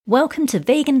Welcome to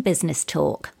Vegan Business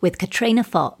Talk with Katrina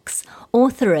Fox,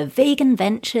 author of Vegan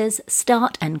Ventures,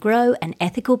 Start and Grow an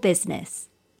Ethical Business.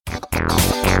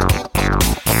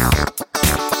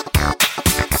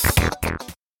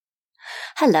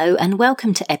 Hello and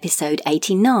welcome to episode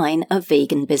 89 of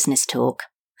Vegan Business Talk.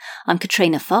 I'm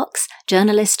Katrina Fox,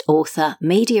 journalist, author,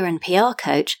 media and PR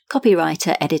coach,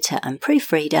 copywriter, editor and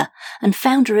proofreader, and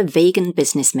founder of Vegan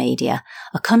Business Media,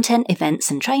 a content, events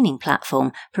and training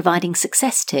platform providing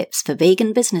success tips for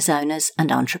vegan business owners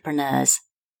and entrepreneurs.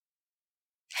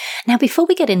 Now, before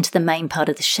we get into the main part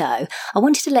of the show, I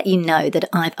wanted to let you know that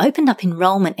I've opened up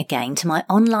enrolment again to my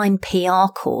online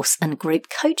PR course and group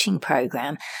coaching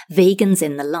program, Vegans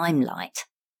in the Limelight.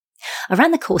 I ran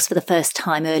the course for the first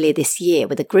time earlier this year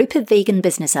with a group of vegan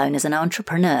business owners and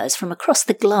entrepreneurs from across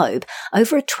the globe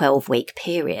over a 12-week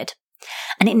period.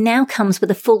 And it now comes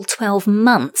with a full 12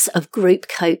 months of group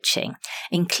coaching,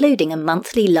 including a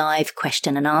monthly live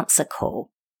question and answer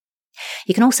call.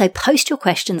 You can also post your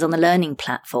questions on the learning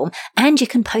platform, and you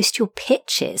can post your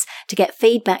pitches to get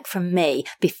feedback from me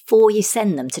before you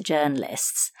send them to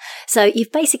journalists. So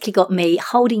you've basically got me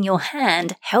holding your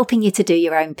hand, helping you to do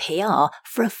your own PR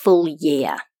for a full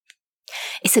year.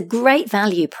 It's a great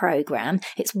value program.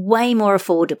 It's way more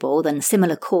affordable than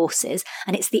similar courses,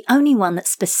 and it's the only one that's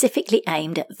specifically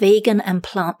aimed at vegan and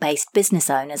plant-based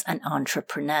business owners and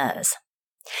entrepreneurs.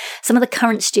 Some of the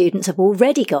current students have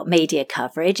already got media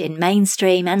coverage in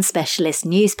mainstream and specialist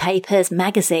newspapers,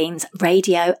 magazines,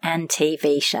 radio and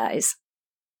TV shows.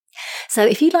 So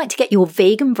if you'd like to get your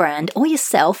vegan brand or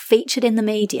yourself featured in the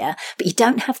media, but you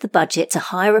don't have the budget to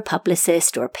hire a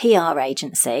publicist or a PR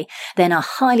agency, then I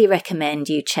highly recommend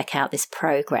you check out this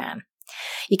program.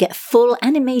 You get full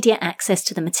and immediate access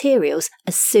to the materials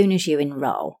as soon as you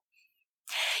enroll.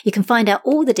 You can find out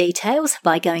all the details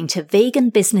by going to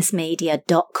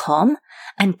veganbusinessmedia.com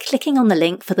and clicking on the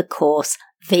link for the course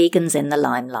Vegans in the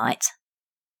Limelight.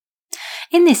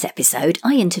 In this episode,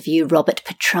 I interview Robert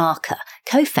Petrarca,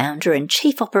 co-founder and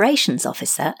chief operations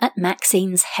officer at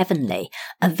Maxine's Heavenly,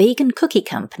 a vegan cookie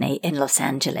company in Los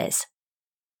Angeles.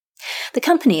 The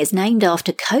company is named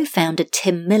after co-founder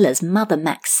Tim Miller's mother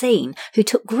Maxine, who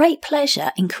took great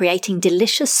pleasure in creating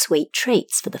delicious sweet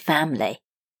treats for the family.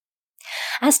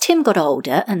 As Tim got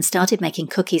older and started making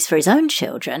cookies for his own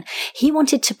children, he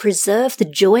wanted to preserve the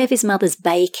joy of his mother's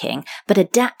baking, but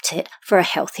adapt it for a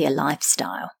healthier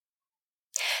lifestyle.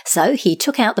 So he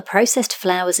took out the processed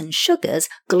flours and sugars,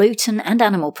 gluten and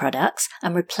animal products,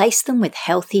 and replaced them with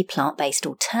healthy plant-based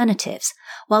alternatives,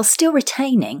 while still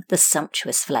retaining the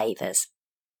sumptuous flavours.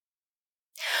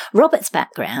 Robert's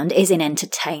background is in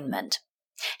entertainment.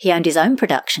 He owned his own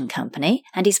production company,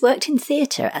 and he's worked in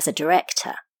theatre as a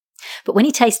director. But when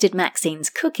he tasted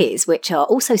Maxine's cookies, which are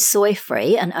also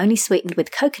soy-free and only sweetened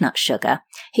with coconut sugar,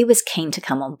 he was keen to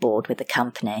come on board with the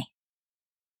company.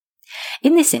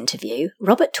 In this interview,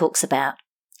 Robert talks about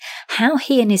how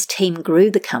he and his team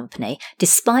grew the company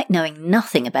despite knowing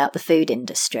nothing about the food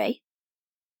industry,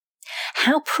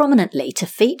 how prominently to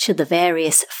feature the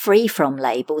various free-from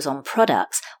labels on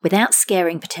products without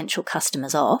scaring potential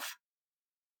customers off,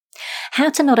 how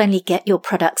to not only get your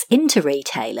products into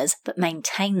retailers, but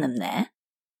maintain them there.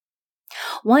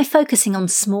 Why focusing on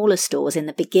smaller stores in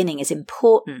the beginning is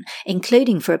important,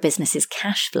 including for a business's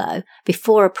cash flow,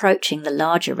 before approaching the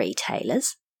larger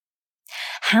retailers.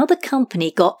 How the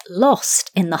company got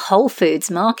lost in the Whole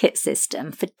Foods market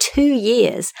system for 2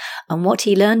 years and what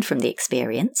he learned from the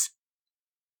experience.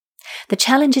 The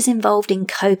challenges involved in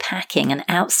co-packing and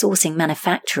outsourcing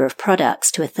manufacture of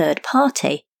products to a third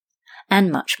party, and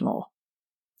much more.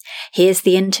 Here's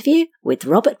the interview with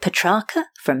Robert Petrarca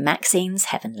from Maxine's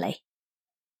Heavenly.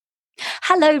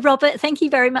 Hello, Robert. Thank you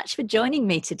very much for joining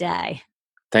me today.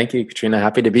 Thank you, Katrina.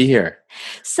 Happy to be here.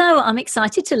 So I'm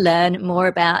excited to learn more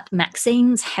about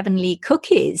Maxine's Heavenly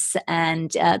Cookies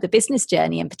and the business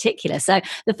journey in particular. So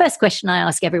the first question I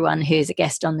ask everyone who's a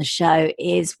guest on the show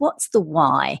is, what's the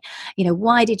why?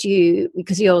 Why did you,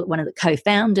 because you're one of the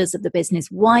co-founders of the business,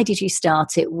 why did you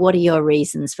start it? What are your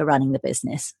reasons for running the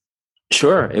business?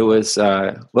 Sure. It was,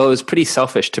 it was pretty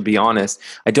selfish, to be honest.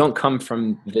 I don't come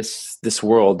from this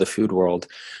world, the food world,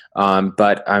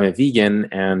 but I'm a vegan,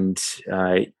 and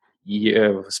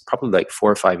it was probably like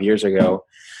 4 or 5 years ago.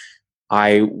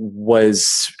 I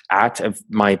was at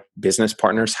my business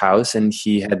partner's house, and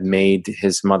he had made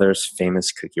his mother's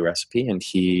famous cookie recipe, and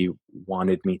he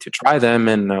wanted me to try them.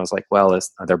 And I was like, well, are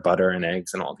there butter and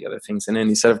eggs and all the other things in it? And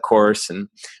he said, of course. And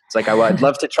it's like, I'd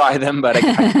love to try them, but I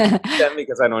can't eat them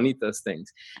because I don't eat those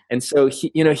things. And so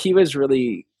he was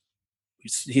really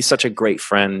he's such a great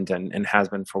friend and has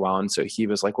been for a while. And so he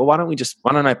was like, well, why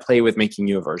don't I play with making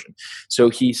you a version? So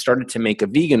he started to make a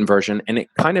vegan version, and it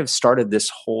kind of started this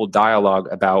whole dialogue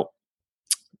about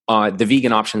the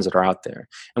vegan options that are out there.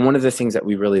 And one of the things that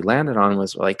we really landed on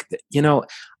was like,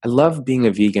 I love being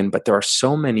a vegan, but there are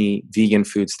so many vegan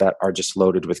foods that are just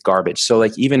loaded with garbage. So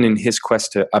like even in his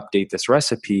quest to update this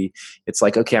recipe, it's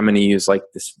like, okay, I'm going to use like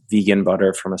this vegan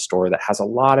butter from a store that has a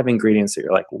lot of ingredients that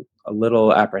you're like a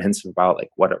little apprehensive about,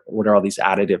 like what are all these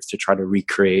additives to try to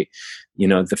recreate,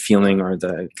 the feeling or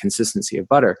the consistency of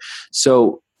butter.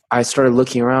 So I started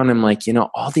looking around and I'm like,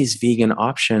 all these vegan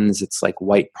options, it's like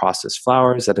white processed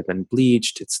flours that have been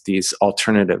bleached. It's these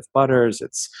alternative butters.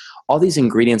 It's all these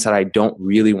ingredients that I don't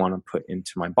really want to put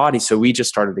into my body. So we just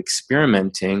started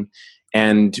experimenting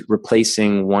and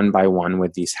replacing one by one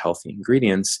with these healthy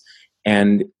ingredients,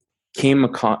 and came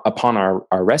upon our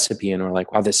recipe, and we're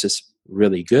like, wow, this is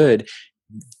really good.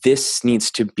 This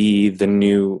needs to be the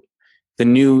new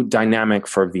dynamic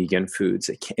for vegan foods.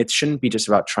 It shouldn't be just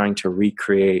about trying to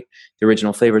recreate the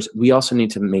original flavors. We also need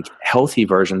to make healthy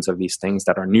versions of these things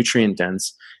that are nutrient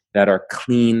dense, that are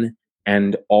clean,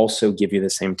 and also give you the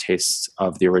same tastes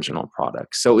of the original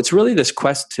product. So it's really this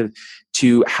quest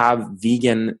to have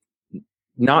vegan,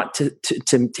 not to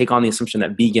take on the assumption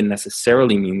that vegan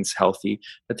necessarily means healthy,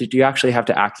 but that you actually have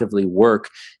to actively work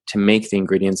to make the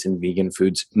ingredients in vegan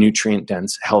foods nutrient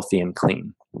dense, healthy, and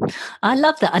clean. I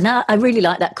love that. And I really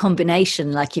like that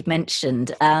combination, like you've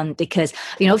mentioned, because,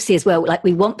 obviously as well, like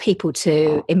we want people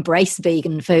to embrace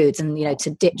vegan foods and, to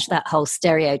ditch that whole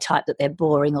stereotype that they're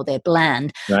boring or they're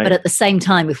bland. Right. But at the same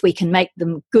time, if we can make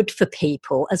them good for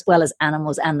people as well as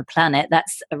animals and the planet,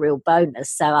 that's a real bonus.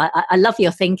 So I love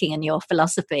your thinking and your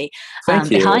philosophy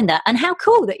behind that. And how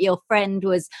cool that your friend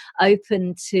was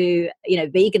open to,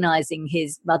 veganizing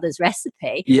his mother's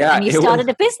recipe. Yeah, and you started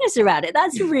a business around it.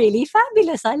 That's really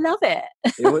fabulous. I love it.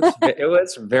 It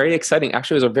was very exciting.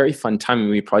 Actually, it was a very fun time.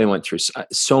 We probably went through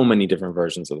so many different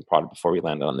versions of the product before we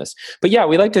landed on this. But yeah,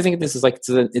 we like to think of this as like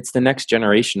it's the next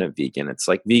generation of vegan. It's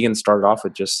like vegan started off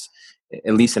with just,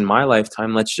 at least in my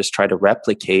lifetime, let's just try to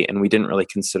replicate. And we didn't really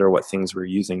consider what things we're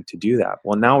using to do that.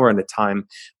 Well, now we're in a time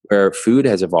where food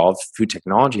has evolved, food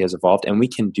technology has evolved, and we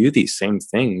can do these same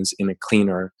things in a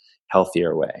cleaner,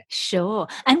 healthier way. Sure.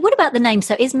 And what about the name?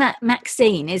 So is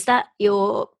Maxine, is that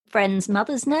your friend's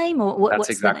mother's name, or That's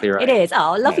exactly right. It is.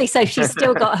 Oh, lovely. So she's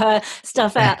still got her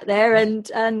stuff out there, and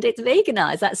it's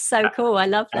veganized. That's so cool. I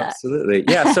love that. Absolutely.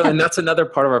 Yeah. So, and that's another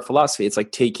part of our philosophy. It's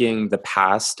like taking the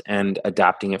past and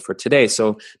adapting it for today.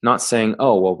 So not saying,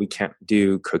 oh, well, we can't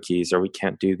do cookies or we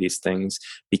can't do these things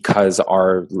because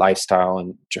our lifestyle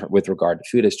and with regard to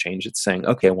food has changed. It's saying,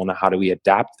 okay, well, now how do we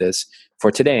adapt this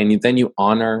for today? And then you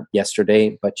honor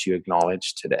yesterday, but you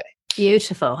acknowledge today.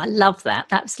 Beautiful. I love that.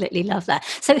 Absolutely love that.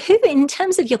 So who, in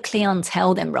terms of your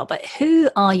clientele then, Robert, who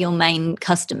are your main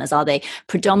customers? Are they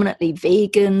predominantly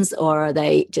vegans, or are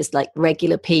they just like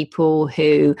regular people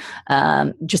who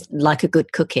just like a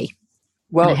good cookie?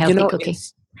 Well, a healthy cookie?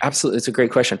 Absolutely. It's a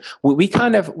great question.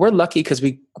 We're lucky because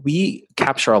we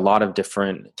capture a lot of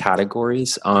different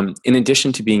categories. In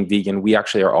addition to being vegan, we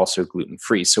actually are also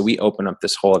gluten-free. So we open up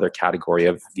this whole other category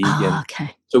of vegan. Oh,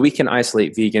 okay. So we can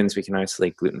isolate vegans, we can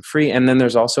isolate gluten-free. And then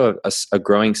there's also a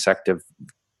growing sect of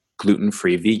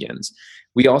gluten-free vegans.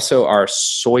 We also are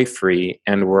soy-free,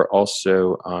 and we're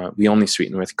also we only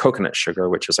sweeten with coconut sugar,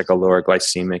 which is like a lower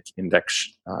glycemic index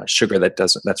sugar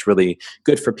that's really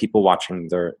good for people watching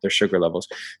their sugar levels.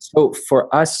 So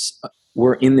for us,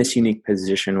 we're in this unique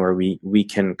position where we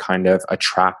can kind of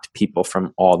attract people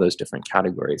from all those different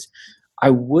categories.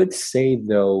 I would say,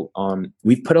 though,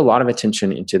 we've put a lot of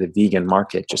attention into the vegan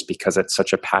market just because it's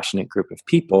such a passionate group of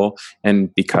people,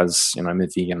 and because I'm a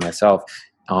vegan myself.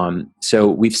 So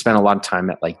we've spent a lot of time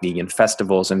at like vegan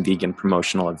festivals and vegan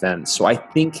promotional events. So I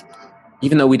think,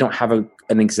 even though we don't have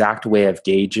an exact way of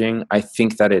gauging, I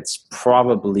think that it's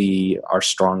probably our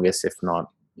strongest, if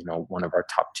not, one of our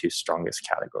top two strongest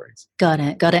categories. Got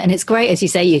it. And it's great, as you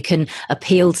say, you can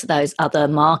appeal to those other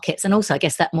markets, and also I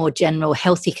guess that more general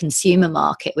healthy consumer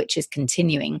market, which is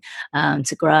continuing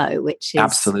to grow, which is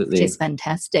absolutely, which is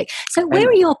fantastic. So where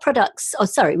are your products? Oh,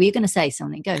 sorry, were you going to say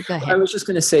something? Go ahead. I was just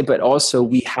going to say, but also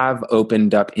we have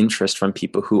opened up interest from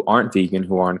people who aren't vegan,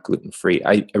 who aren't gluten-free.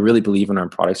 I really believe in our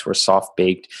products. We're soft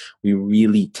baked. We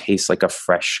really taste like a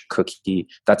fresh cookie.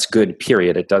 That's good,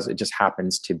 period. It just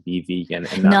happens to be vegan.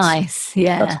 And and Nice. that's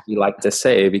Yeah. what we like to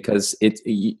say, because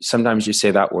sometimes you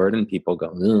say that word and people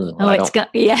go,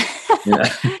 Yeah.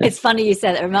 Yeah. It's funny you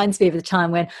said that. It reminds me of the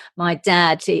time when my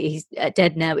dad, he's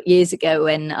dead now, but years ago,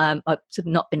 when I've sort of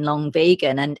not been long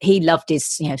vegan, and he loved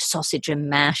his, sausage and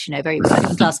mash, very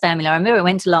working class family. I remember I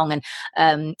went along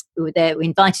and we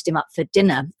invited him up for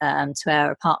dinner to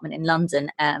our apartment in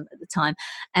London at the time,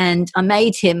 and I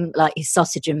made him like his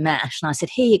sausage and mash, and I said,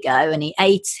 "Here you go," and he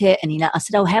ate it, and I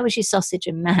said, "Oh, how was your sausage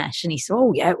and mash?" And he said,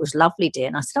 "Oh yeah, it was lovely, dear."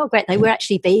 And I said, "Oh great, they were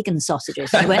actually vegan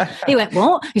sausages." And he went,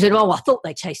 "What?" He said, "Oh, I thought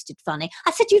they tasted funny."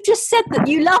 I said, "You just said that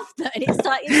you loved them." And it's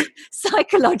like,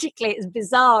 psychologically, it's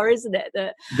bizarre, isn't it?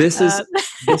 That this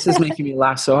is making me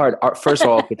laugh so hard. First of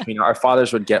all, Katrina, our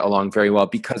fathers would get along very well,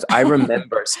 because I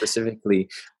remember specifically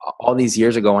all these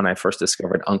years ago when I first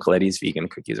discovered Uncle Eddie's vegan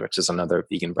cookies, which is another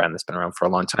vegan brand that's been around for a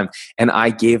long time. And I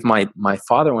gave my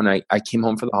father, when I came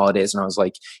home for the holidays, and I was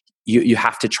like, you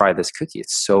have to try this cookie.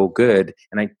 It's so good.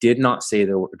 And I did not say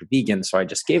the word vegan, so I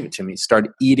just gave it to him. He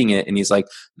started eating it, and he's like,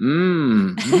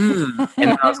 And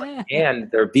I was like, and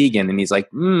they're vegan. And he's like,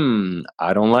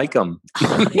 I don't like them.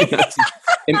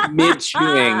 And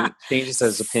mid-chewing changes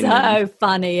his opinion. So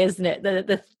funny, isn't it?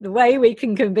 The way we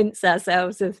can convince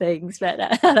ourselves of things. But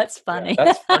that's funny. Yeah,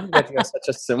 that's funny that you have such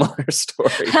a similar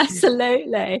story.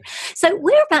 Absolutely. So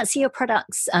whereabouts are your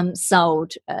products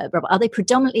sold, Robert? Are they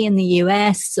predominantly in the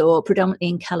US or predominantly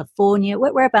in California?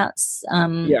 Whereabouts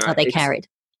are they carried?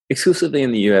 Exclusively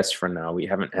in the US for now. We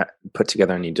haven't put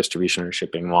together any distribution or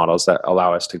shipping models that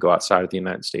allow us to go outside of the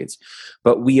United States.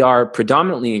 But we are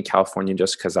predominantly in California,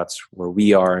 just because that's where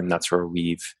we are and that's where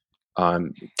we've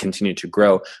continued to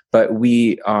grow. But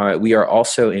we are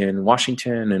also in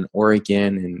Washington and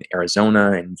Oregon and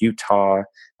Arizona and Utah,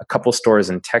 a couple stores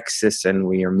in Texas, and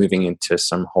we are moving into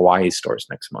some Hawaii stores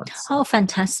next month. Oh,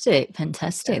 fantastic.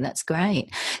 Fantastic. Yeah. That's great.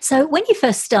 So when you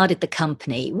first started the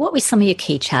company, what were some of your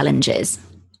key challenges?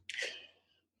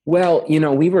 Well,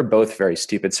 we were both very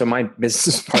stupid. So my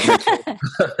business partner,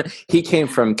 he came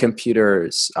from computer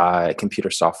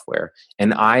software,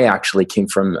 and I actually came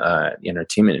from the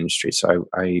entertainment industry. So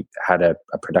I had a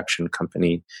production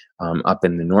company up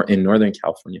in in Northern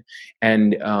California,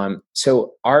 and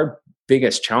so our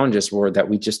biggest challenges were that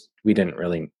we didn't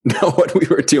really know what we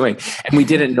were doing, and we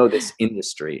didn't know this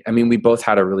industry. I mean, we both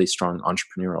had a really strong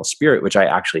entrepreneurial spirit, which I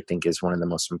actually think is one of the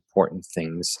most important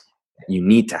things you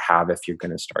need to have if you're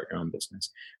going to start your own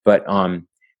business. But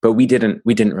we didn't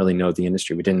really know the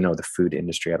industry. We didn't know the food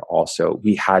industry at all. So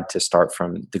we had to start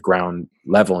from the ground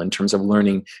level in terms of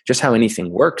learning just how anything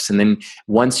works. And then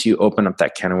once you open up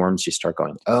that can of worms, you start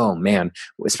going, oh man,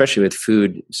 especially with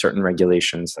food, certain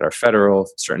regulations that are federal,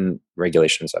 certain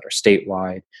regulations that are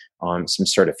statewide, some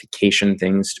certification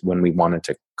things when we wanted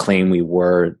to claim we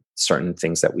were certain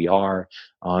things that we are.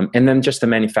 And then just the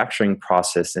manufacturing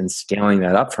process and scaling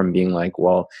that up from being like,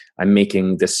 well, I'm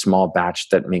making this small batch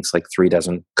that makes like 3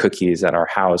 dozen cookies at our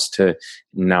house, to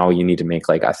now you need to make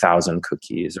like 1,000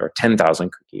 cookies or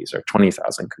 10,000 cookies or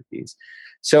 20,000 cookies.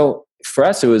 So for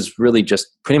us, it was really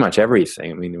just pretty much everything.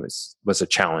 I mean, it was a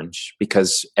challenge,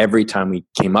 because every time we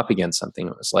came up against something,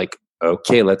 it was like,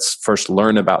 okay, let's first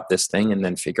learn about this thing and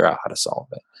then figure out how to solve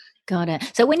it. Got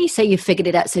it. So when you say you figured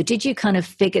it out, so did you kind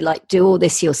of do all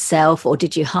this yourself, or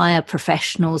did you hire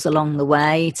professionals along the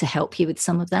way to help you with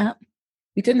some of that?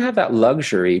 We didn't have that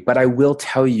luxury, but I will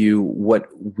tell you what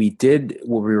we did.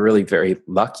 What we were really very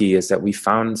lucky is that we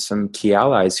found some key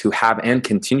allies who have and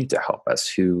continue to help us,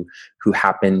 who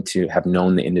happen to have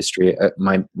known the industry.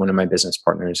 One of my business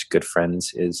partners, good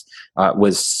friends,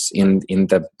 was in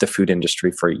the food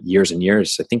industry for years and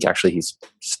years. I think actually he's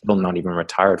still not even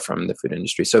retired from the food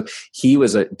industry. So he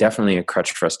was definitely a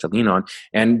crutch for us to lean on.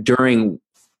 And during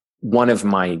one of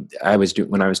when I was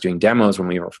doing demos, when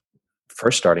we were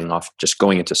first starting off, just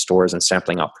going into stores and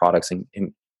sampling out products and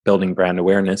building brand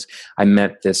awareness, I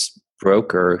met this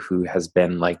broker who has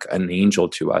been like an angel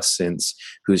to us since,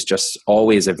 who's just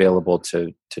always available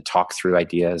to talk through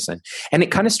ideas. And it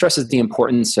kind of stresses the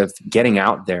importance of getting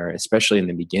out there, especially in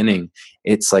the beginning.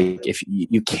 It's like, if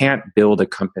you can't build a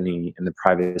company in the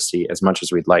privacy, as much as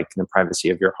we'd like, in the privacy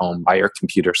of your home by your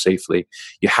computer safely,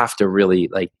 you have to really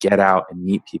like get out and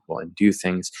meet people and do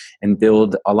things and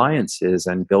build alliances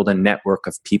and build a network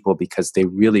of people, because they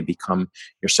really become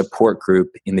your support group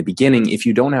in the beginning if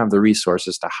you don't have the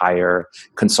resources to hire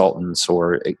consultants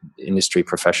or industry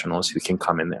professionals who can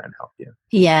come in there and help you.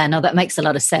 Yeah, no, that makes a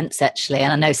lot of of sense, actually.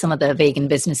 And I know some of the vegan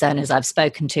business owners I've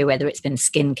spoken to, whether it's been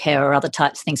skincare or other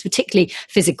types of things, particularly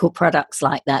physical products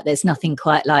like that, there's nothing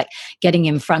quite like getting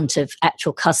in front of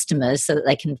actual customers so that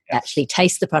they can actually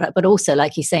taste the product, but also,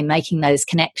 like you say, making those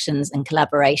connections and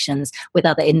collaborations with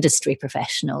other industry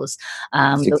professionals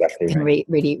that can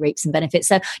really reap some benefits.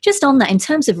 So just on that, in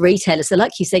terms of retailers, so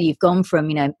like you said, you've gone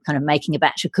from, kind of making a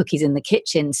batch of cookies in the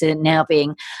kitchen to now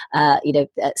being,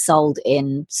 sold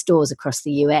in stores across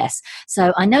the US.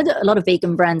 So I know that a lot of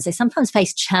vegan brands, they sometimes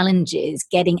face challenges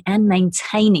getting and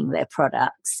maintaining their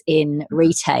products in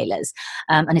retailers,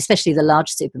 and especially the large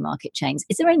supermarket chains.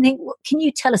 Is there anything, can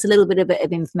you tell us a little bit of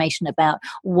information about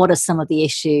what are some of the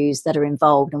issues that are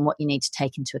involved and what you need to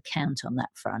take into account on that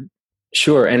front?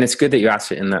 Sure. And it's good that you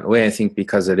asked it in that way, I think,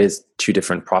 because it is two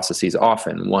different processes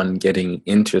often. One, getting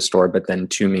into a store, but then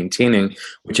two, maintaining,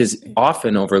 which is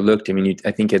often overlooked. I mean,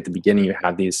 I think at the beginning you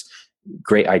have these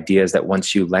great ideas that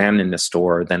once you land in the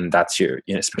store, then that's your,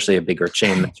 especially a bigger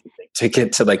chain, that's your big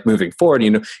ticket to like moving forward.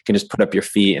 You can just put up your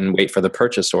feet and wait for the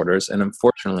purchase orders. And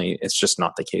unfortunately, it's just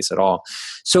not the case at all.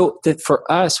 So that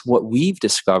for us, what we've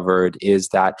discovered is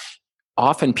that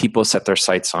often people set their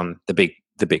sights on the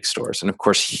big stores. And of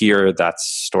course, here that's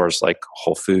stores like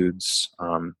Whole Foods.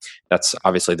 That's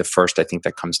obviously the first, I think,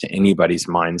 that comes to anybody's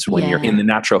minds when you're in the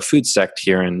natural food sector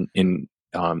here in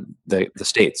the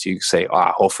States. You say,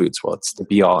 Whole Foods, well, it's the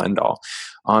be all end all.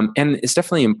 And it's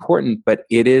definitely important, but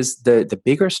it is the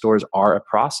bigger stores are a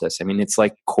process. I mean, it's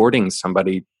like courting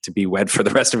somebody to be wed for the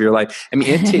rest of your life. I mean,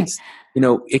 it takes,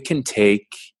 it can take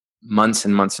months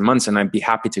and months and months. And I'd be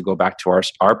happy to go back to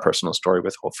our personal story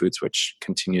with Whole Foods, which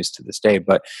continues to this day.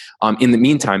 But in the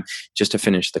meantime, just to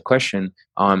finish the question,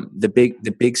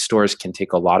 the big stores can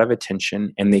take a lot of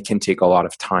attention and they can take a lot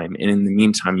of time. And in the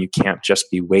meantime, you can't just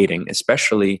be waiting,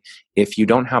 especially if you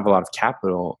don't have a lot of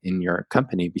capital in your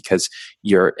company, because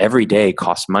your every day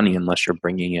costs money unless you're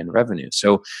bringing in revenue.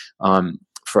 So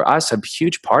for us, a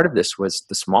huge part of this was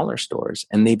the smaller stores,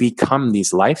 and they become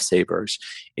these lifesavers.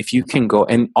 If you can go,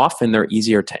 and often they're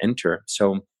easier to enter.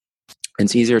 So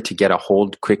it's easier to get a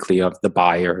hold quickly of the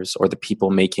buyers or the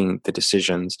people making the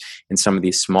decisions in some of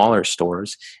these smaller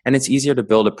stores. And it's easier to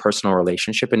build a personal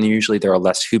relationship. And usually there are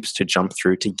less hoops to jump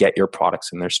through to get your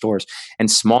products in their stores. And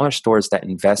smaller stores that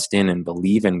invest in and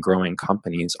believe in growing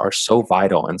companies are so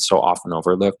vital and so often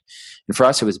overlooked. And for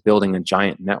us, it was building a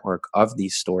giant network of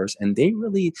these stores. And they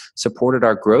really supported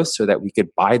our growth so that we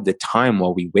could bide the time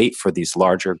while we wait for these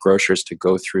larger grocers to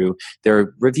go through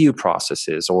their review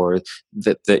processes or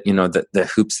the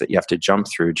hoops that you have to jump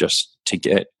through just to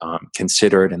get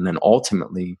considered and then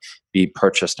ultimately be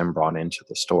purchased and brought into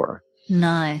the store.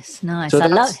 Nice. So I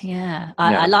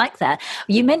like that.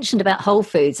 You mentioned about Whole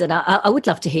Foods, and I would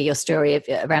love to hear your story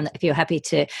around that if you're happy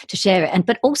to share it.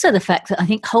 But also the fact that I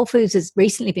think Whole Foods has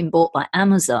recently been bought by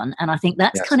Amazon, and I think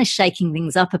that's kind of shaking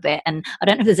things up a bit. And I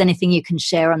don't know if there's anything you can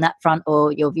share on that front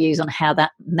or your views on how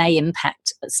that may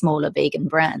impact smaller vegan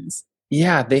brands.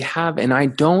 Yeah, they have. And I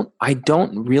don't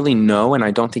really know. And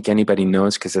I don't think anybody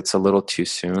knows because it's a little too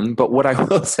soon. But what I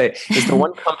will say is the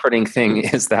one comforting thing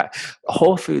is that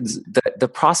Whole Foods, the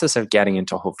process of getting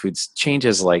into Whole Foods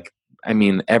changes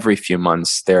every few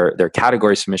months. Their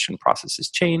category submission processes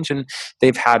change, and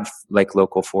they've had like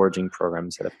local foraging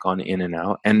programs that have gone in and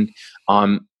out. And,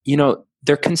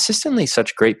 they're consistently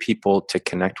such great people to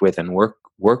connect with and work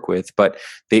with, but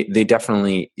you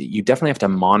definitely have to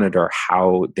monitor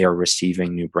how they're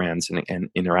receiving new brands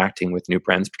and interacting with new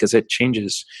brands because it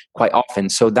changes quite often.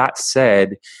 So that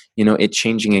said, it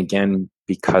changing again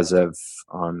because of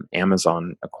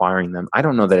Amazon acquiring them. I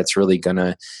don't know that it's really going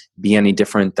to be any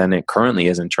different than it currently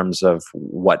is in terms of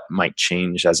what might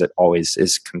change as it always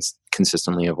is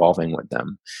consistently evolving with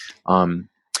them.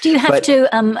 Do you have to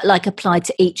apply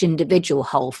to each individual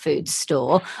Whole Foods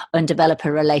store and develop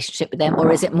a relationship with them,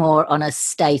 or is it more on a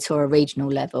state or a regional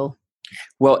level?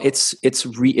 Well,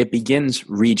 it begins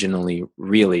regionally,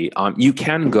 really. You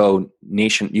can go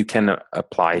you can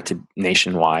apply to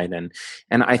nationwide, and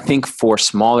I think for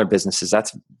smaller businesses,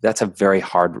 that's a very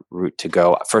hard route to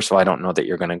go. First of all, I don't know that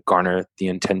you're going to garner the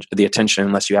attention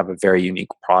unless you have a very unique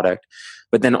product,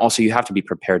 but then also you have to be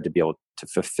prepared to be able to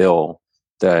fulfill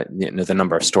the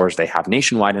number of stores they have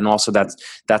nationwide. And also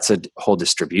that's a whole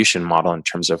distribution model in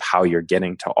terms of how you're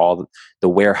getting to all the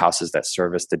warehouses that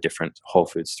service the different Whole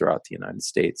Foods throughout the United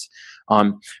States.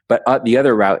 But the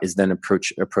other route is then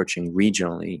approaching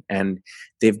regionally. And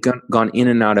they've gone in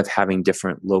and out of having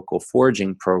different local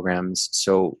foraging programs.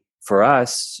 So for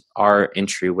us, our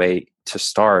entryway to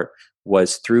start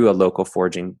was through a local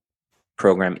foraging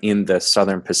program in the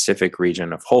Southern Pacific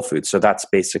region of Whole Foods. So that's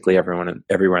basically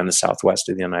everywhere in the Southwest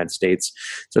of the United States.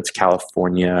 So it's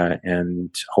California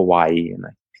and Hawaii, and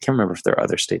I can't remember if there are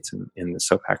other states in the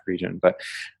SOPAC region. But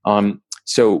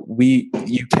so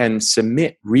you can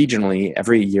submit regionally.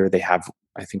 Every year they have,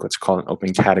 I think, what's called an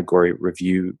open category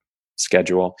review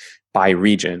schedule by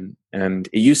region. And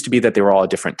it used to be that they were all at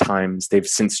different times. They've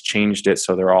since changed it,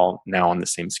 so they're all now on the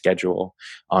same schedule.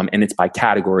 And it's by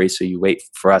category. So we wait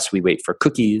for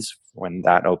cookies when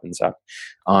that opens up.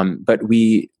 But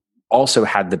we also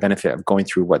had the benefit of going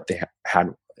through what they had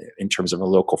in terms of a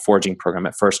local foraging program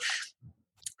at first.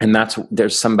 And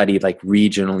there's somebody like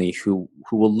regionally who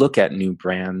will look at new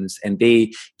brands, and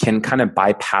they can kind of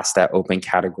bypass that open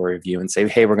category review and say,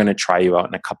 hey, we're going to try you out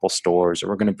in a couple stores, or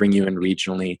we're going to bring you in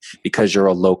regionally because you're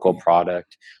a local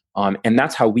product. And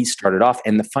that's how we started off.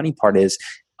 And the funny part is,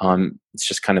 it's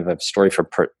just kind of a story for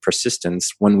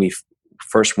persistence. When we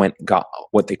first got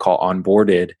what they call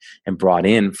onboarded and brought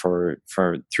in through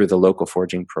the local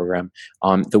foraging program,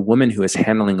 the woman who is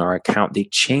handling our account, they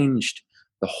changed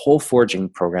the whole foraging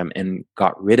program and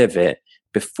got rid of it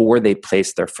before they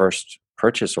placed their first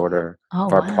purchase order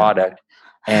for our product.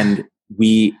 And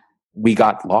we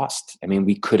got lost. I mean,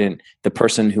 the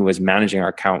person who was managing our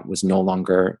account was no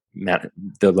longer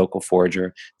the local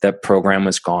forager. The program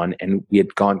was gone, and we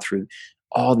had gone through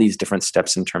all these different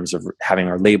steps in terms of having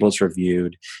our labels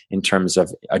reviewed, in terms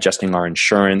of adjusting our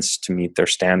insurance to meet their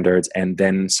standards, and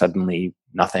then suddenly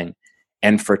nothing.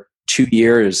 And for 2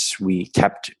 years, we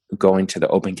kept going to the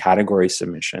open category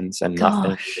submissions and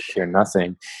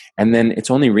nothing. And then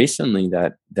it's only recently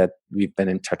that we've been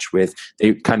in touch with,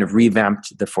 they kind of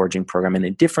revamped the foraging program in a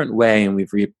different way. And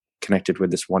we've reconnected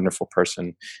with this wonderful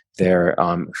person there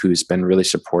who's been really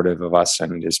supportive of us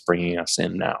and is bringing us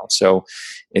in now. So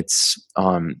it's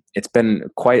been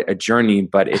quite a journey,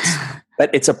 but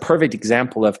it's a perfect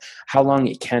example of how long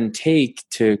it can take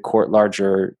to court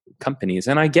larger companies.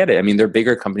 And I get it. I mean, they're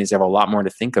bigger companies. They have a lot more to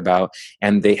think about,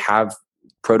 and they have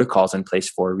protocols in place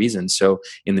for a reason. So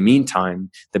in the meantime,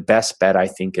 the best bet, I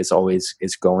think, is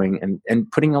going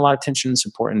and putting a lot of attention and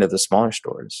support into the smaller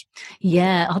stores.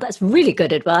 Yeah. Oh, that's really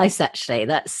good advice, actually.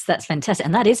 That's fantastic.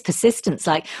 And that is persistence.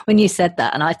 Like when you said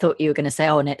that, and I thought you were going to say,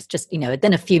 oh, and it's just,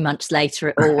 then a few months later,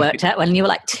 it all worked out well. And you were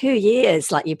like 2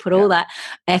 years, like you put all that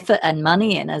effort and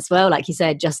money in as well. Like you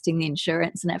say, adjusting the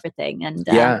insurance and everything. And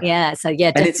So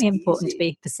definitely important to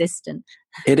be persistent.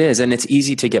 It is. And it's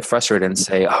easy to get frustrated and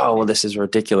say, oh, well, this is a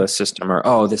ridiculous system, or,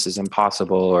 oh, this is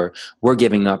impossible, or we're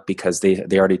giving up because they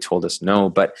already told us no.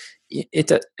 But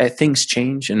things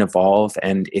change and evolve.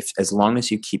 And as long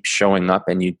as you keep showing up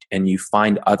and you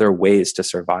find other ways to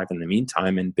survive in the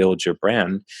meantime and build your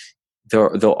brand,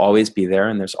 they'll always be there,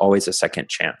 and there's always a second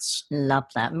chance. Love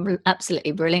that.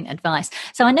 Absolutely brilliant advice.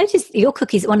 So I noticed your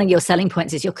cookies, one of your selling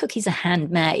points is your cookies are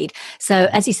handmade. So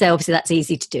as you say, obviously that's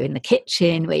easy to do in the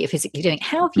kitchen where you're physically doing it.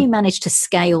 How have you managed to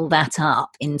scale that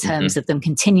up in terms of them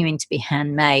continuing to be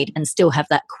handmade and still have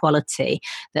that quality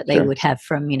that they would have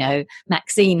from,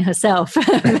 Maxine herself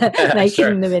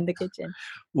making them in the kitchen?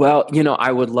 Well,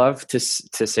 I would love to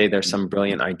say there's some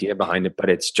brilliant idea behind it, but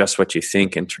it's just what you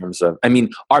think in terms of, I mean,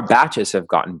 our batches have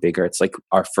gotten bigger. It's like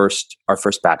our first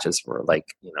batches were like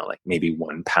maybe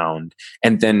 1 pound.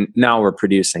 And then now we're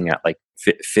producing at like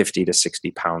 50 to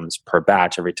 60 pounds per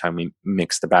batch every time we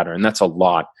mix the batter. And that's a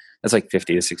lot. That's like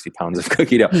 50 to 60 pounds of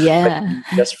cookie dough. Yeah.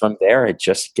 But just from there, it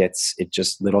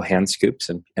just little hand scoops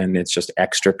and it's just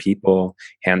extra people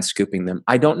hand scooping them.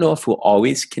 I don't know if we'll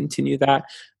always continue that.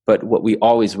 But what we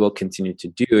always will continue to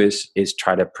do is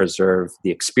try to preserve the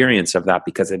experience of that,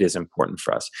 because it is important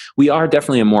for us. We are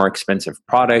definitely a more expensive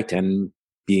product, and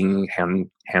being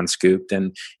hand scooped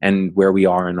and where we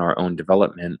are in our own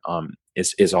development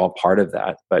is all part of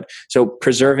that. But so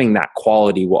preserving that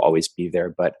quality will always be there.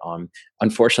 But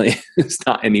unfortunately, it's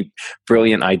not any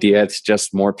brilliant idea. It's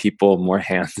just more people, more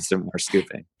hands, and more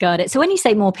scooping. Got it. So when you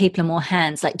say more people and more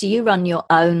hands, like, do you run your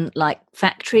own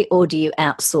factory, or do you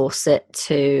outsource it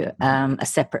to a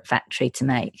separate factory to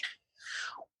make?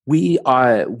 We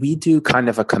do kind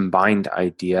of a combined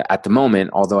idea at the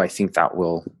moment, although I think that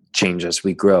will change as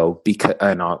we grow, because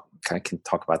I can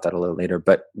talk about that a little later,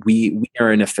 but we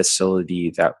are in a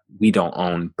facility that we don't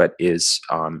own, but is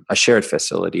a shared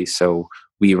facility. So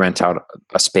we rent out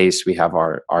a space. We have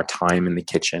our time in the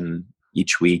kitchen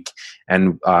each week,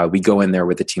 and we go in there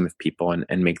with a team of people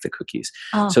and make the cookies.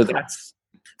 Oh, so cool.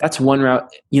 That's one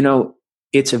route.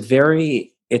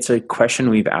 It's a question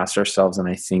we've asked ourselves, and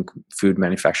I think food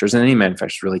manufacturers and any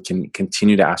manufacturers really can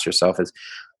continue to ask yourself is,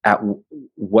 at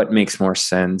what makes more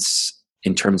sense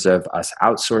in terms of us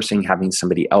outsourcing, having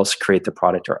somebody else create the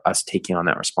product, or us taking on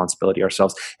that responsibility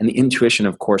ourselves. And the intuition,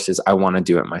 of course, is I want to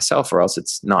do it myself, or else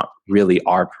it's not really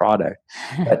our product.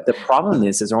 But the problem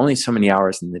is there are only so many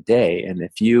hours in the day. And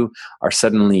if you are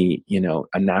suddenly,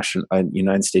 a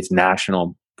United States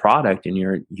national product, and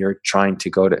you're trying to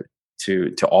go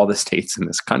to all the states in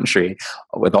this country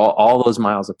with all those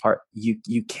miles apart,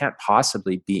 you can't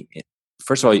possibly be.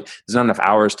 First of all, there's not enough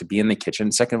hours to be in the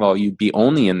kitchen. Second of all, you'd be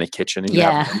only in the kitchen, and you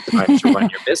have no time to run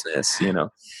your business.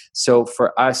 So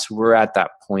for us, we're at that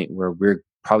point where we're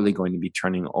probably going to be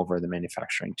turning over the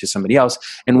manufacturing to somebody else.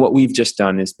 And what we've just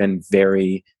done has been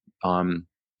very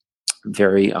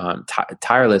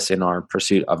tireless in our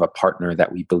pursuit of a partner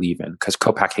that we believe in, because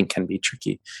co-packing can be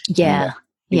tricky. Yeah.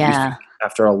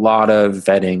 After a lot of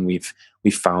vetting, we've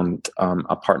found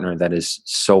a partner that is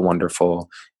so wonderful.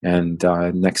 And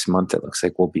next month, it looks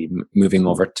like we'll be moving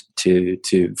over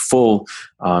to full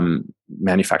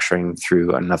manufacturing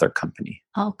through another company.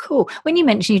 Oh, cool. When you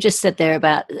mentioned, you just said there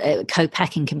about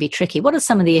co-packing can be tricky. What are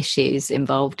some of the issues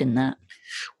involved in that?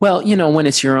 Well, when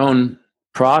it's your own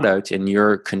product and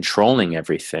you're controlling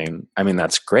everything, I mean,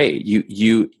 that's great.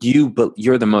 But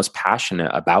you're the most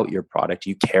passionate about your product.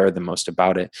 You care the most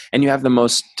about it, and you have the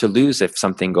most to lose if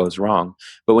something goes wrong.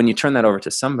 But when you turn that over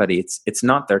to somebody, it's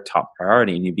not their top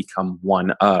priority, and you become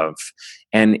one of.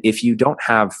 And if you don't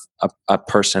have a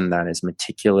person that is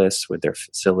meticulous with their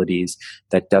facilities,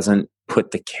 that doesn't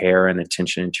put the care and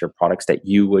attention into your products that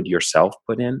you would yourself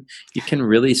put in, you can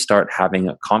really start having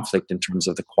a conflict in terms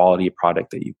of the quality of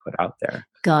product that you put out there.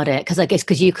 Got it.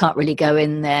 Because you can't really go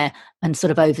in there and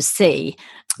sort of oversee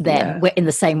them in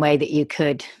the same way that you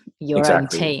could your own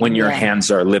team. When your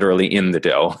hands are literally in the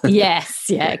dough. Yes.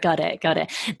 Yeah. Got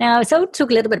it. Now, so I'll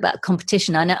talk a little bit about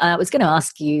competition. I was going to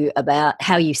ask you about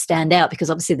how you stand out,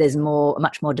 because obviously there's a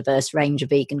much more diverse range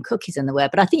of vegan cookies in the world.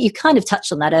 But I think you kind of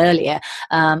touched on that earlier,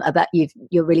 about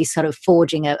you're really sort of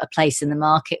forging a place in the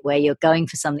market where you're going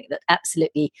for something that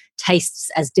absolutely tastes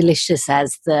as delicious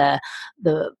as the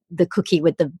cookie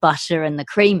with the butter and the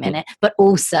cream in it, but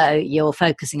also you're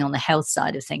focusing on the health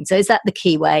side of things. So is that the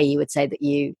key way you would say that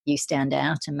you stand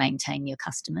out and maintain your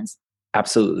customers?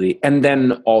 Absolutely. And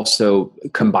then also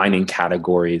combining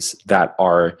categories that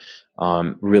are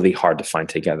really hard to find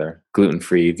together: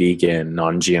 gluten-free, vegan,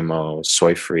 non-GMO,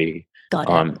 soy-free.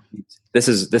 Got it. This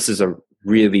is a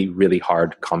really, really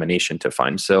hard combination to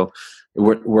find. So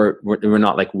we're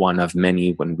not like one of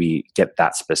many when we get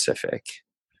that specific.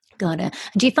 Got it.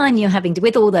 And do you find you're having to,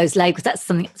 with all those labels, that's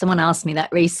something someone asked me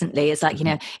that recently, it's like,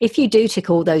 if you do tick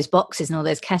all those boxes and all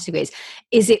those categories,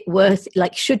 is it worth,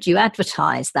 should you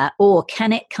advertise that? Or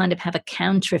can it kind of have a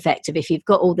counter effect of, if you've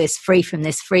got all this free from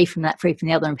this, free from that, free from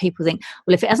the other, and people think,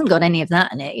 well, if it hasn't got any of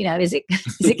that in it, is it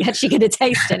actually going to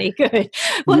taste any good?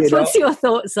 What's your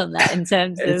thoughts on that in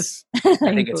terms of?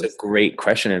 I think it's a great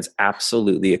question. It's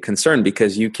absolutely a concern,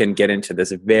 because you can get into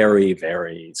this very,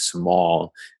 very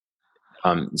small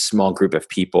group of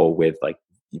people with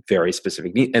very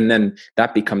specific needs, and then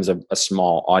that becomes a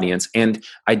small audience. And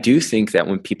I do think that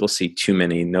when people see too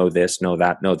many, know this, know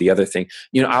that, know the other thing,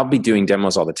 I'll be doing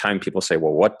demos all the time. People say,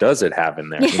 well, what does it have in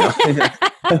there?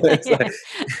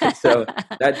 So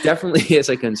that definitely is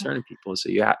a concern of people. So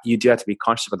you do have to be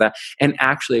conscious about that. And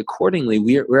actually, accordingly,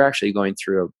 we're actually going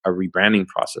through a rebranding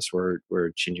process.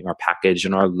 We're changing our package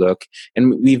and our look.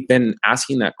 And we've been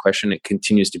asking that question. It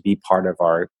continues to be part of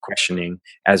our questioning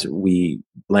as we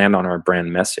land on our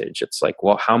brand message. It's like,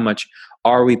 well, how much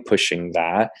are we pushing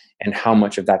that? And how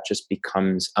much of that just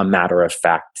becomes a matter of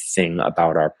fact thing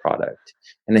about our product?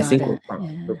 And I think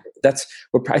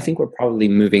I think we're probably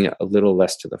moving a little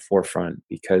less to the forefront,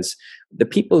 because the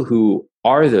people who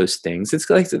are those things, that's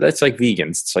like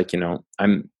vegans. It's like,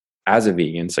 I'm, as a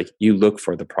vegan, it's like you look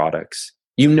for the products.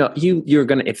 You're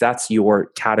gonna, if that's your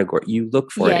category, you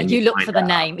look for it. And you look for the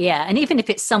name, and even if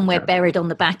it's somewhere buried on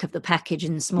the back of the package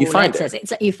in small letters,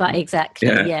 you find exactly,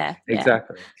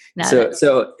 exactly. No,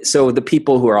 so the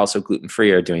people who are also gluten-free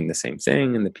are doing the same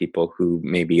thing, and the people who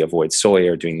maybe avoid soy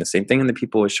are doing the same thing, and the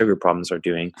people with sugar problems are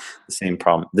doing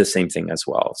the same thing as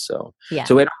well. So I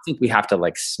don't think we have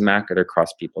to smack it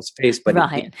across people's face, but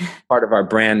it's part of our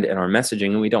brand and our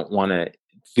messaging, and we don't want to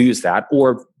lose that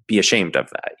or be ashamed of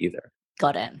that either.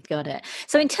 Got it.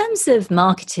 So in terms of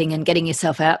marketing and getting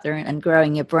yourself out there and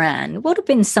growing your brand, what have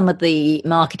been some of the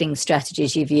marketing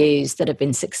strategies you've used that have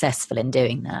been successful in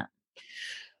doing that?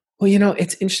 Well,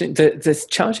 it's interesting. The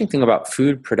challenging thing about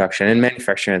food production and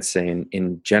manufacturing, I'd say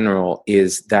in general,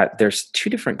 is that there's two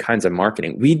different kinds of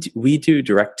marketing. We do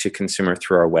direct to consumer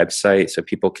through our website, so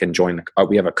people can join.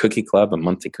 We have a cookie club, a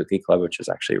monthly cookie club, which is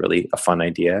actually really a fun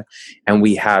idea. And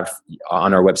we have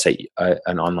on our website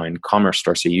an online commerce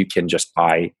store, so you can just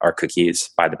buy our cookies,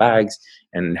 buy the bags,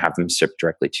 and have them shipped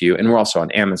directly to you. And we're also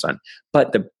on Amazon.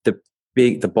 But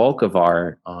the bulk of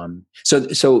our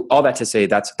so all that to say,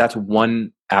 that's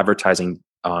one advertising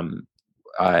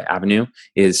avenue,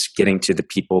 is getting to the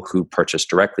people who purchase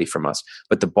directly from us,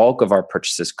 but the bulk of our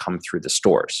purchases come through the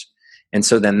stores, and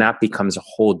so then that becomes a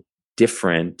whole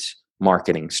different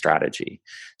marketing strategy.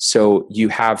 So you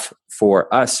have,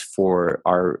 for us, for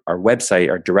our website,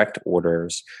 our direct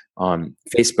orders,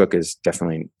 Facebook is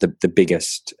definitely the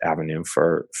biggest avenue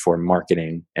for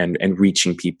marketing and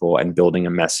reaching people and building a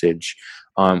message.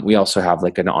 We also have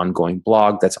like an ongoing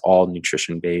blog that's all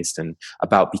nutrition based and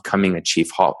about becoming a chief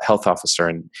health officer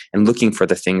and looking for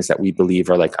the things that we believe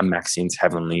are like a Maxine's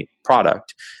heavenly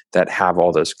product that have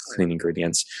all those clean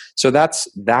ingredients. So that's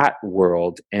that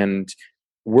world. And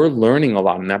we're learning a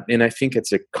lot in that. And I think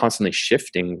it's a constantly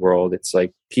shifting world. It's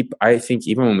like people, I think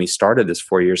even when we started this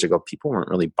 4 years ago, people weren't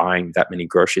really buying that many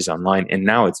groceries online. And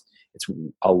now it's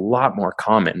a lot more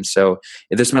common. So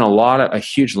there's been a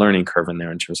huge learning curve in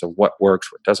there in terms of what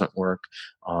works, what doesn't work,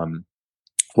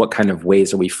 what kind of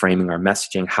ways are we framing our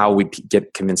messaging, how we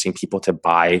get convincing people to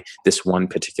buy this one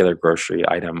particular grocery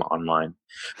item online.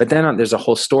 But then there's a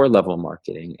whole store level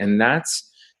marketing, and that's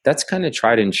kind of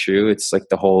tried and true. It's like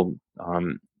the whole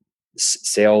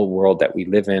sale world that we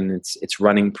live in. It's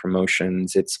running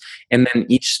promotions. And then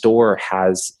each store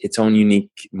has its own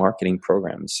unique marketing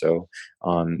program. So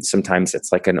sometimes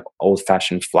it's like an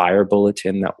old-fashioned flyer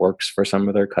bulletin that works for some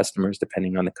of their customers,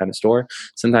 depending on the kind of store.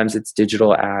 Sometimes it's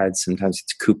digital ads. Sometimes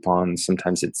it's coupons.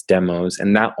 Sometimes it's demos,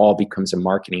 and that all becomes a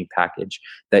marketing package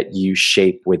that you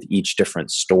shape with each different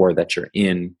store that you're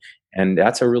in. And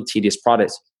that's a real tedious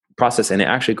process, and it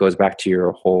actually goes back to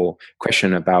your whole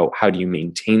question about how do you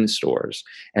maintain stores.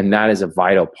 And that is a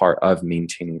vital part of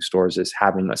maintaining stores, is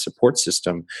having a support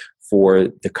system for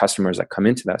the customers that come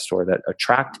into that store that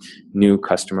attract new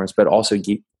customers, but also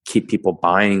keep people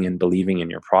buying and believing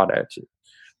in your product.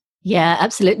 Yeah,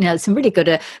 absolutely. Now, there's some really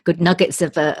good nuggets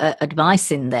of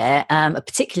advice in there,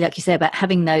 particularly, like you say, about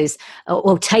having those,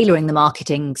 or tailoring the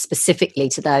marketing specifically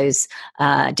to those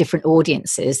different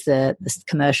audiences, the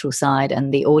commercial side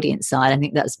and the audience side. I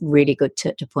think that's really good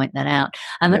to point that out.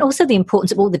 And also the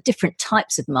importance of all the different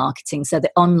types of marketing. So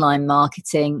the online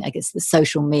marketing, I guess the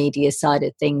social media side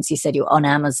of things. You said you're on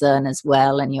Amazon as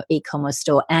well, and your e-commerce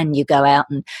store, and you go out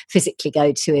and physically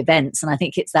go to events. And I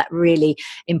think it's that really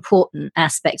important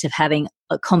aspect of having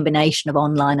a combination of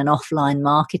online and offline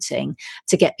marketing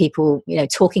to get people,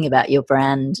 talking about your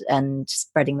brand and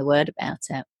spreading the word about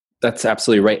it. That's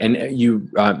absolutely right. And you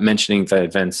mentioning the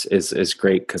events is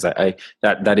great, because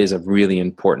that is a really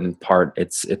important part.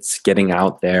 It's getting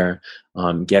out there,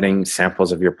 getting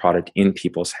samples of your product in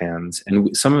people's hands.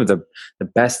 And some of the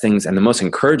best things and the most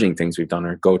encouraging things we've done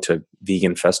are go to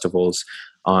vegan festivals,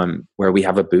 where we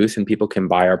have a booth and people can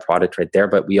buy our product right there,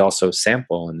 but we also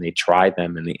sample and they try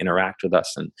them and they interact with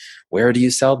us. And where do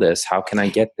you sell this? How can I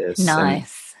get this?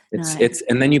 Nice.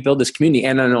 And then you build this community,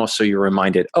 and then also you're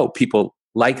reminded, people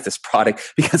like this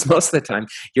product, because most of the time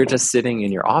you're just sitting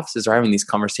in your offices or having these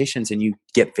conversations, and you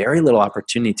get very little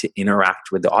opportunity to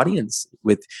interact with the audience,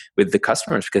 with the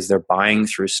customers, because they're buying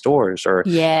through stores or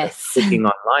clicking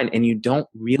online, and you don't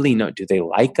really know, do they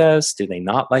like us? Do they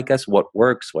not like us? What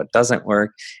works? What doesn't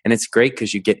work? And it's great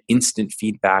because you get instant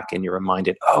feedback and you're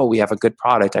reminded, we have a good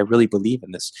product. I really believe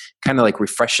in this. Kind of like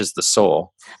refreshes the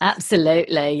soul.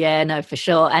 Absolutely. Yeah, no, for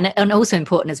sure. And also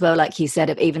important as well, like you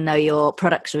said, even though your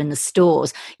products are in the store,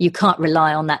 you can't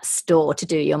rely on that store to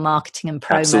do your marketing and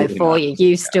promo for you.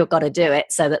 You've still got to do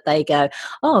it so that they go,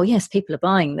 oh yes, people are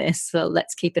buying this, well,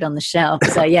 let's keep it on the shelf.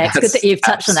 So yeah, it's good that you've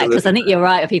touched on that, because I think you're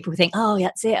right. People think,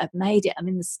 that's it, I've made it, I'm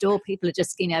in the store, people are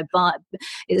just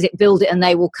build it and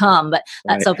they will come. But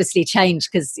that's obviously changed,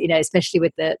 because especially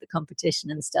with the competition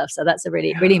and stuff. So that's a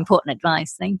really really important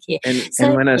advice. Thank you.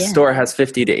 And when a store has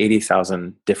 50 to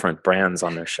 80,000 different brands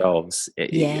on their shelves,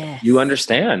 you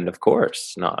understand, of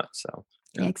course not. So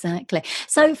Yeah. Exactly.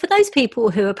 So for those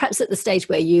people who are perhaps at the stage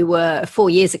where you were 4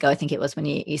 years ago, I think it was when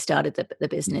you started the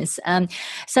business. And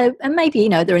maybe,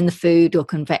 they're in the food or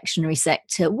confectionery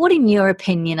sector. What, in your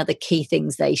opinion, are the key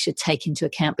things they should take into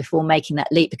account before making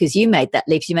that leap? Because you made that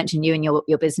leap. You mentioned you and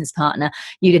your business partner,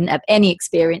 you didn't have any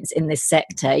experience in this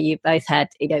sector. You both had,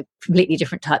 completely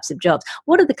different types of jobs.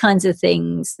 What are the kinds of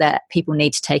things that people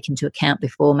need to take into account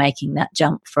before making that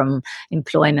jump from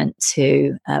employment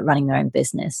to running their own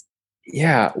business?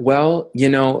 Yeah, well,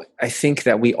 I think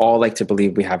that we all like to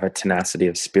believe we have a tenacity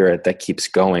of spirit that keeps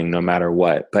going no matter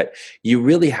what. But you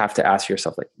really have to ask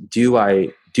yourself, like, do I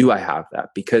have that?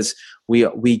 Because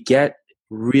we get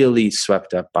really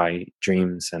swept up by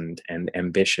dreams and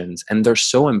ambitions, and they're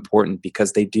so important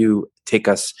because they do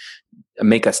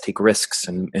make us take risks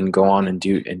and go on and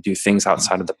do things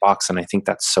outside of the box. And I think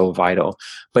that's so vital.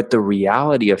 But the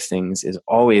reality of things is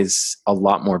always a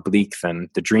lot more bleak than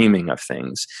the dreaming of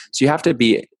things. So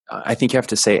I think you have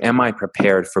to say, am I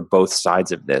prepared for both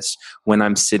sides of this? When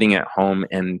I'm sitting at home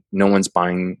and no one's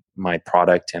buying my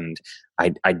product and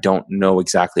I don't know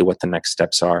exactly what the next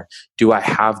steps are, do I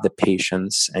have the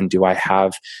patience and do I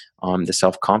have the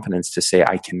self-confidence to say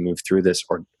I can move through this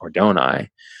or don't I?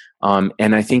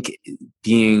 And I think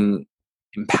being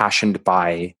impassioned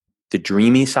by the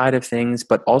dreamy side of things,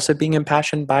 but also being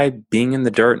impassioned by being in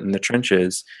the dirt and the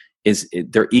trenches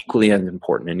they're equally as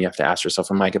important. And you have to ask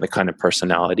yourself, am I the kind of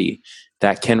personality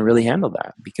that can really handle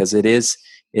that? Because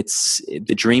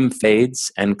the dream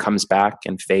fades and comes back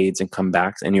and fades and comes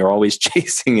back, and you're always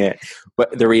chasing it.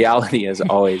 But the reality is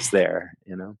always there,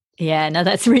 Yeah, no,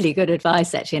 that's really good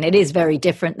advice, actually. And it is very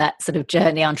different, that sort of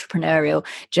entrepreneurial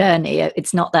journey.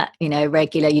 It's not that,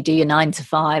 regular, you do your 9 to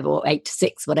 5 or 8 to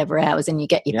 6, whatever hours, and you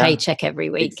get your paycheck every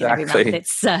week exactly. and every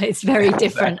month. It's very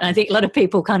different. And I think a lot of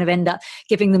people kind of end up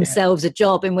giving themselves a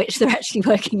job in which they're actually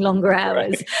working longer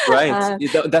hours. Right.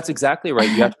 That's exactly right.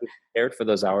 You have to be prepared for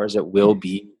those hours. It will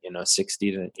be,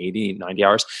 60 to 80, 90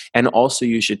 hours. And also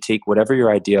you should take whatever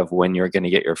your idea of when you're going to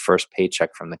get your first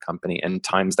paycheck from the company and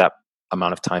times that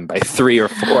amount of time by 3 or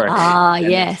 4.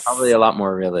 Yes. It's probably a lot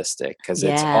more realistic because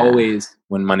it's always,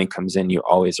 when money comes in, you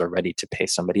always are ready to pay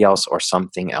somebody else or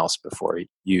something else before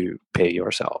you pay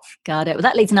yourself. Got it. Well,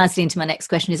 that leads nicely into my next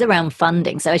question, is around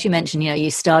funding. So as you mentioned, you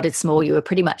started small, you were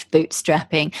pretty much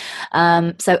bootstrapping.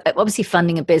 So obviously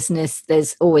funding a business,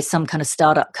 there's always some kind of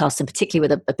startup costs, and particularly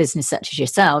with a business such as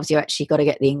yourselves, you actually got to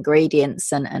get the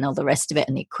ingredients and all the rest of it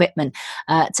and the equipment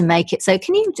to make it. So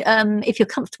can you, if you're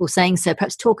comfortable saying so,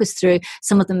 perhaps talk us through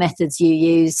some of the methods you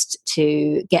used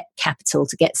to get capital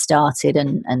to get started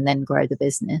and then grow the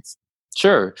business?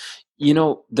 Sure.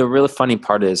 The really funny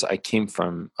part is I came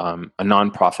from a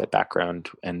nonprofit background,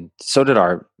 and so did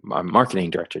our marketing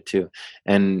director too.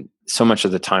 And so much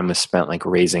of the time was spent like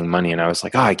raising money. And I was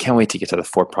like, I can't wait to get to the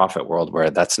for-profit world where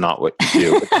that's not what you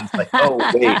do. But then it's like,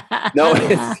 oh, wait, no,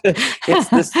 it's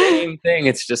the same thing.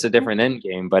 It's just a different end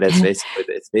game, but it's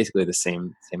basically the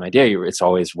same idea. It's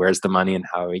always, where's the money and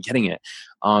how are we getting it?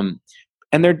 And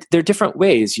they're different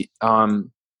ways.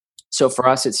 So for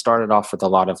us, it started off with a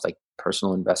lot of like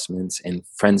personal investments and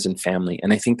friends and family.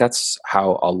 And I think that's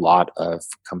how a lot of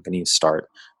companies start.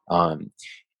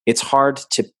 It's hard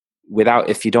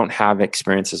if you don't have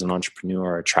experience as an entrepreneur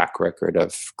or a track record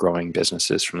of growing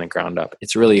businesses from the ground up,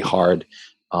 it's really hard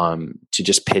to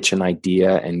just pitch an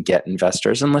idea and get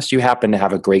investors, unless you happen to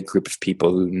have a great group of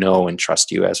people who know and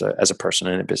trust you as a person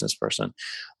and a business person.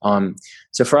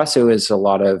 So for us, it was a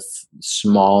lot of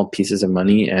small pieces of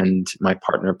money, and my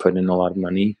partner put in a lot of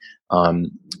money,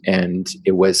 and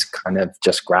it was kind of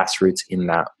just grassroots in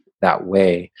that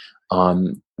way.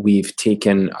 We've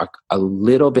taken a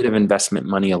little bit of investment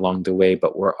money along the way,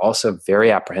 but we're also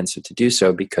very apprehensive to do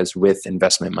so because with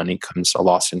investment money comes a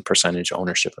loss in percentage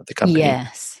ownership of the company.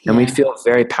 Yes. And we feel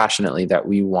very passionately that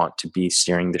we want to be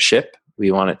steering the ship. We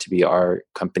want it to be our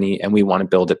company, and we want to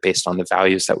build it based on the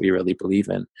values that we really believe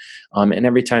in. And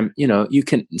every time,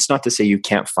 it's not to say you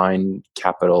can't find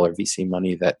capital or VC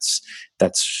money that's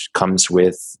comes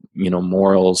with,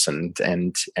 morals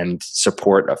and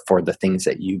support for the things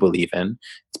that you believe in.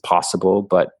 It's possible,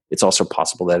 but it's also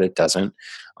possible that it doesn't.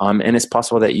 And it's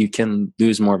possible that you can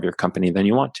lose more of your company than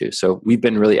you want to. So we've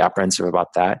been really apprehensive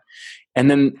about that. And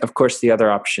then, of course, the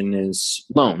other option is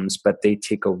loans, but they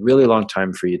take a really long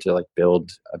time for you to like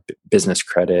build a business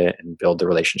credit and build the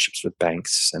relationships with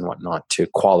banks and whatnot to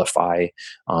qualify.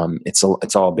 It's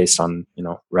all based on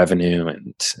revenue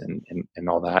and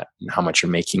all that, and how much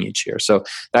you're making each year. So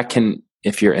that can,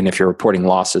 if you're reporting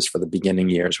losses for the beginning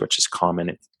years, which is common,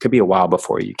 it could be a while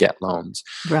before you get loans.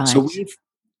 Right. So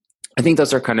I think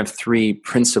those are kind of 3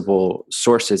 principal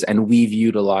sources, and we've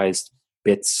utilized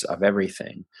bits of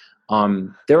everything.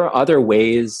 there are other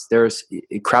ways. There's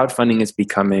crowdfunding is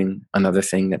becoming another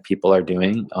thing that people are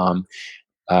doing.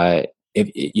 Uh, if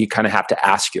you kind of have to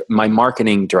ask my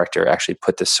marketing director actually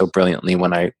put this so brilliantly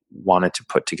when I wanted to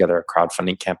put together a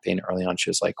crowdfunding campaign early on. She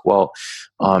was like, well,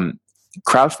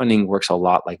 crowdfunding works a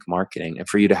lot like marketing. And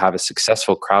for you to have a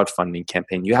successful crowdfunding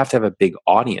campaign, you have to have a big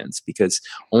audience because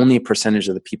only a percentage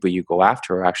of the people you go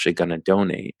after are actually going to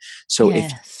donate.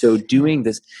 So doing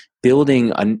this,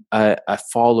 building a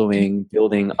following,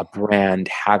 building a brand,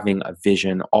 having a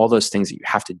vision, all those things that you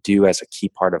have to do as a key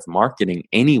part of marketing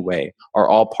anyway are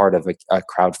all part of a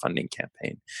crowdfunding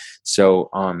campaign.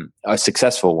 So a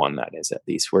successful one, that is, at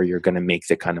least, where you're going to make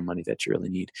the kind of money that you really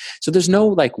need. So there's no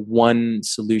like one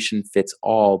solution fits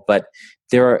all, but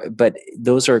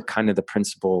those are kind of the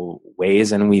principal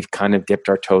ways, and we've kind of dipped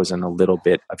our toes in a little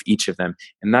bit of each of them.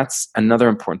 And that's another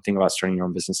important thing about starting your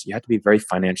own business. You have to be very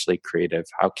financially creative.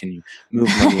 How can you move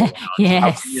money around?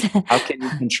 Yes. How can you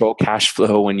control cash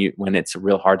flow when it's a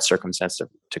real hard circumstance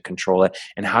to control it?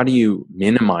 And how do you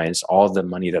minimize all the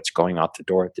money that's going out the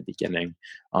door at the beginning,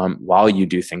 while you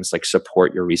do things like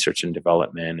support your research and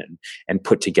development and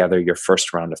put together your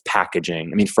first round of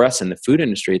packaging? I mean, for us in the food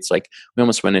industry, it's like we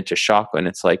almost went into shock when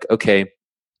it's like, okay,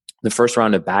 the first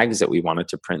round of bags that we wanted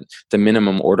to print, the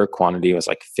minimum order quantity was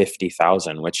like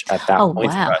 50,000, which at that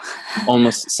point wow.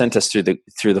 almost sent us through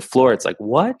the floor. It's like,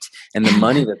 what? And the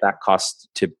money that costs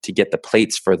to get the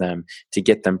plates for them, to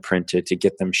get them printed, to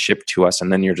get them shipped to us,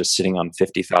 and then you're just sitting on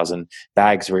 50,000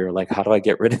 bags where you're like, how do I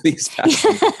get rid of these bags? So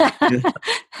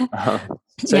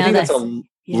I think that's a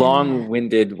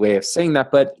long-winded way of saying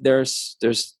that, but there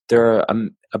are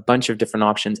a bunch of different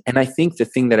options. And I think the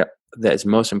thing that is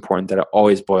most important, that it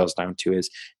always boils down to, is,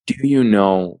 do you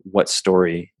know what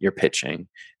story you're pitching?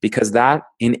 Because that,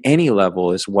 in any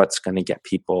level, is what's going to get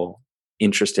people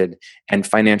interested and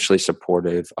financially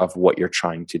supportive of what you're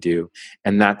trying to do.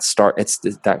 And it's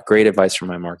that great advice from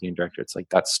my marketing director. It's like,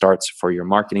 that starts for your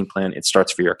marketing plan. It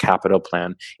starts for your capital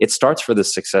plan. It starts for the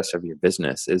success of your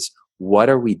business. Is, what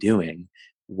are we doing?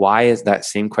 Why is that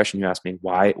same question you asked me?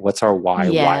 Why? What's our why?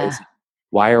 Yeah.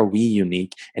 Why are we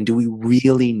unique? And do we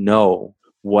really know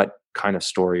what kind of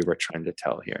story we're trying to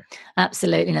tell here?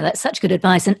 Absolutely. No, that's such good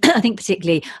advice. And I think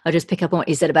particularly, I'll just pick up on what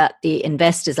you said about the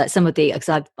investors, like some of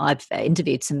because I've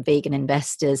interviewed some vegan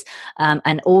investors,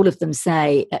 and all of them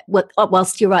say,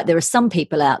 whilst you're right, there are some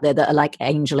people out there that are like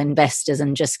angel investors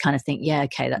and just kind of think, yeah,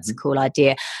 okay, that's a cool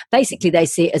idea. Basically, they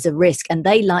see it as a risk, and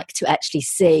they like to actually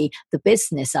see the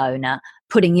business owner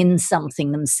putting in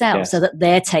something themselves, so that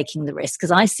they're taking the risk.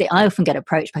 Because I often get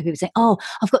approached by people saying, oh,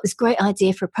 I've got this great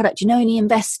idea for a product. Do you know any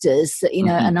investors that,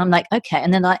 and I'm like, okay.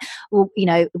 And they're like, well,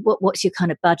 what's your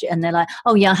kind of budget? And they're like,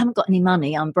 oh yeah, I haven't got any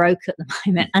money. I'm broke at the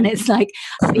moment. And it's like,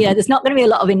 there's not going to be a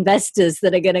lot of investors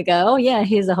that are going to go, oh yeah,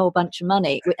 here's a whole bunch of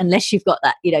money, unless you've got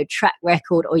that, track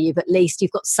record, or you've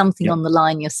got something on the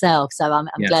line yourself. So I'm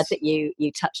glad that you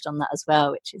touched on that as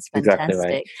well, which is fantastic.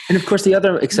 Exactly right. And of course, the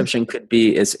other exception could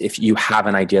be is if you have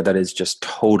an idea that is just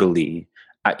totally,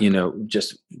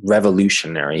 just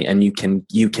revolutionary, and you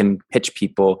can pitch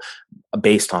people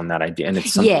based on that idea, and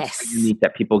it's something unique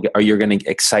that people get, or you're going to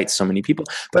excite so many people.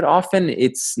 But often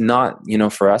it's not,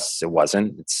 for us, it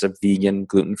wasn't. It's a vegan,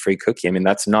 gluten-free cookie. I mean,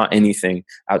 that's not anything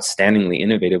outstandingly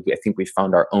innovative. I think we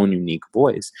found our own unique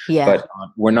voice. But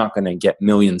we're not going to get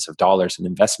millions of dollars in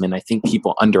investment. I think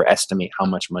people underestimate how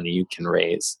much money you can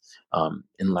raise,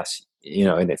 unless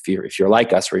and if you're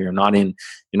like us, where you're not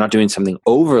doing something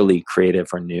overly creative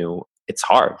or new, it's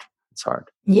hard.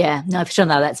 Yeah, no, for sure.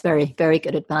 No, that's very, very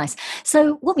good advice.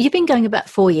 So you've been going about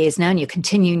 4 years now, and you're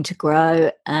continuing to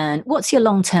grow. And what's your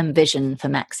long-term vision for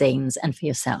Maxim's and for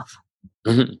yourself?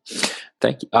 Mm-hmm.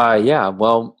 Thank you.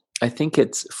 Well, I think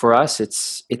for us,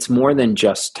 it's more than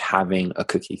just having a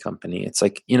cookie company. It's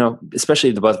like,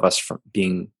 especially the both of us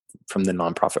being from the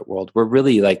nonprofit world, we're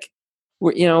really like,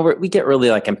 we get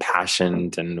really like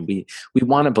impassioned, and we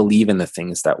want to believe in the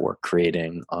things that we're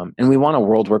creating, and we want a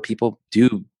world where people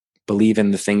do believe in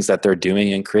the things that they're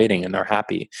doing and creating, and they're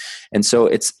happy. And so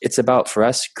it's about, for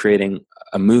us, creating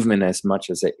a movement as much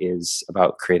as it is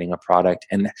about creating a product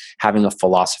and having a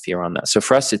philosophy around that. So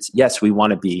for us, it's, yes, we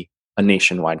want to be a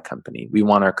nationwide company. We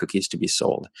want our cookies to be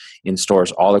sold in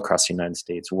stores all across the United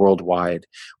States, worldwide.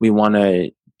 We want to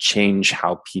change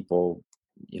how people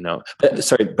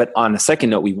But on a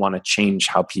second note, we want to change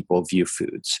how people view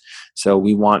foods. So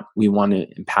we want to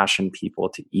impassion people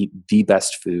to eat the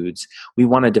best foods. We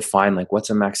want to define like what's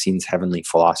a Maxine's Heavenly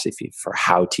philosophy for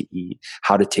how to eat,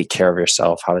 how to take care of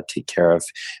yourself, how to take care of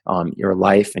your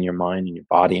life and your mind and your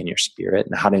body and your spirit,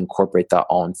 and how to incorporate that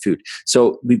all in food.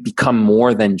 So we become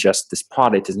more than just this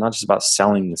product. It's not just about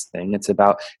selling this thing. It's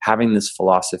about having this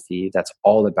philosophy that's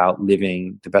all about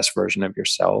living the best version of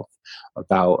yourself,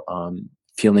 about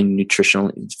feeling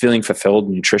fulfilled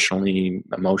nutritionally,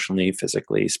 emotionally,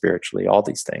 physically, spiritually, all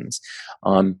these things.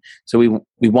 So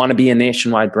we want to be a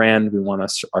nationwide brand. We want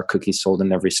our cookies sold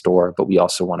in every store, but we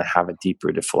also want to have a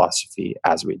deep-rooted philosophy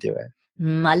as we do it.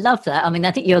 I love that. I mean,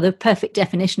 I think you're the perfect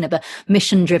definition of a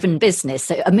mission-driven business,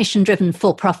 so a mission-driven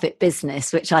for-profit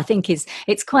business, which I think it's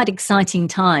quite exciting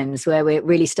times where we're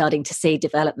really starting to see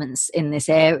developments in this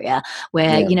area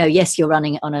where, yes, you're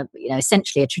running it on a,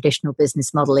 essentially a traditional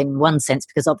business model in one sense,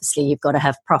 because obviously you've got to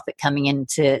have profit coming in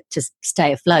to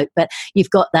stay afloat, but you've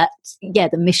got that,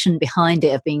 the mission behind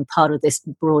it of being part of this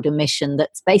broader mission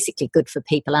that's basically good for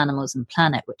people, animals and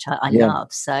planet, which I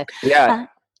love. So,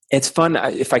 it's fun.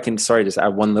 If I can, just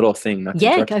add one little thing.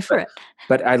 Go for it.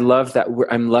 But I love that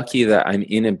I'm lucky that I'm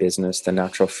in a business, the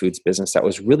natural foods business, that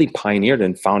was really pioneered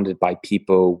and founded by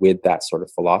people with that sort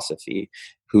of philosophy,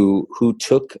 who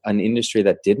took an industry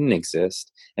that didn't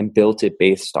exist and built it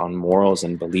based on morals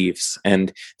and beliefs.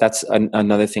 And that's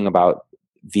another thing about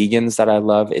vegans that I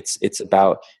love. It's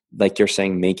about, like you're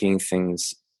saying, making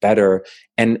things better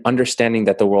and understanding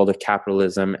that the world of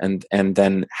capitalism and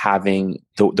then having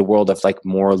the world of like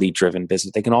morally driven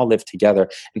business, they can all live together.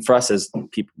 And for us as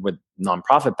people with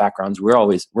nonprofit backgrounds,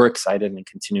 we're excited and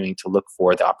continuing to look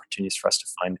for the opportunities for us to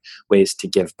find ways to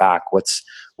give back. What's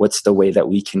the way that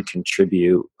we can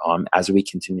contribute as we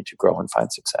continue to grow and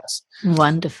find success?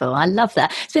 Wonderful. I love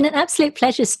that. It's been an absolute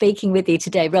pleasure speaking with you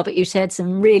today, Robert. You shared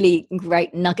some really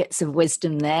great nuggets of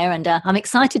wisdom there, and I'm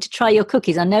excited to try your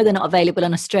cookies. I know they're not available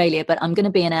in Australia, but I'm going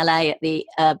to be in LA at the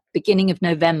beginning of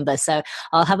November, so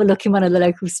I'll have a look in one of the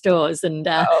local stores and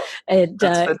that's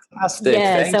fantastic.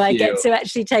 Thank I you. get to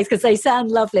actually taste, because they sound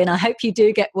lovely, and I hope you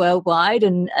do get worldwide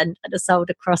and are sold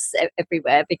across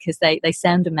everywhere, because they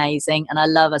sound amazing. And I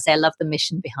love the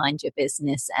mission behind your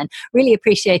business, and really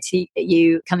appreciate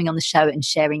you coming on the show and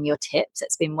sharing your tips.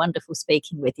 It's been wonderful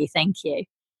speaking with you. Thank you.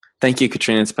 Thank you,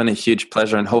 Katrina. It's been a huge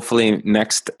pleasure. And hopefully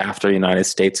next after the United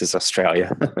States is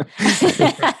Australia.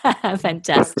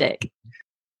 Fantastic.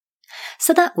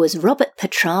 So that was Robert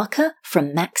Petrarca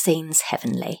from Maxine's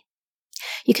Heavenly.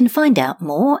 You can find out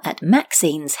more at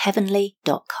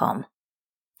maxinesheavenly.com.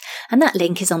 And that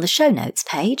link is on the show notes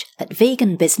page at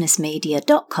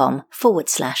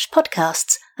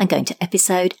veganbusinessmedia.com/podcasts and going to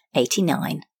episode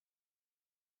 89.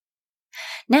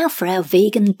 Now for our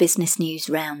vegan business news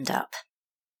roundup.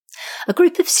 A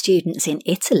group of students in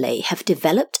Italy have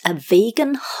developed a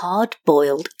vegan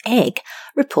hard-boiled egg,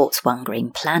 reports One Green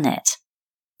Planet.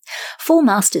 4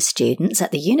 master's students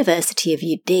at the University of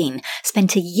Udine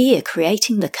spent a year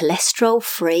creating the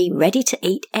cholesterol-free,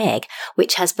 ready-to-eat egg,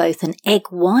 which has both an egg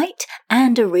white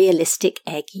and a realistic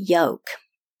egg yolk.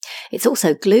 It's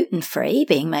also gluten-free,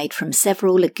 being made from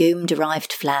several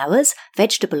legume-derived flours,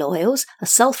 vegetable oils, a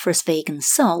sulphurous vegan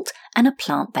salt, and a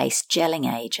plant-based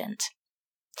gelling agent.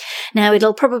 Now,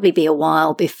 it'll probably be a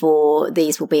while before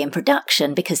these will be in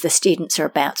production, because the students are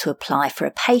about to apply for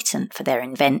a patent for their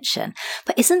invention.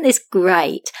 But isn't this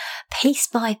great? Piece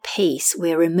by piece,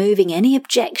 we're removing any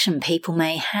objection people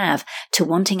may have to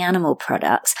wanting animal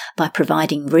products by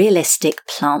providing realistic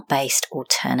plant-based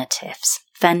alternatives.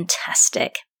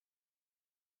 Fantastic.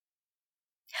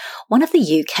 One of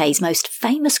the UK's most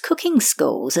famous cooking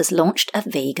schools has launched a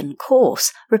vegan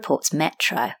course, reports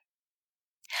Metro.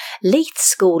 Leith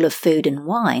School of Food and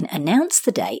Wine announced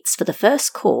the dates for the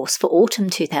first course for autumn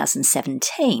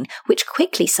 2017, which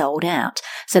quickly sold out,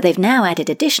 so they've now added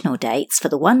additional dates for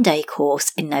the one-day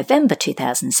course in November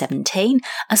 2017,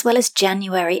 as well as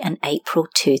January and April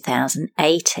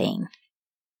 2018.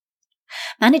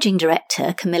 Managing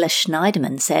Director Camilla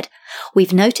Schneiderman said,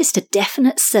 "We've noticed a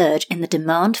definite surge in the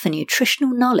demand for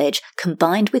nutritional knowledge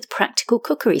combined with practical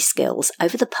cookery skills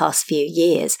over the past few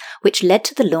years, which led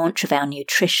to the launch of our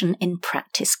Nutrition in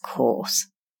Practice course."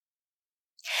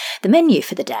 The menu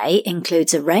for the day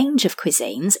includes a range of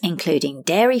cuisines, including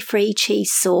dairy-free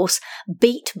cheese sauce,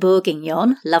 beet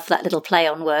bourguignon, love that little play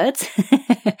on words,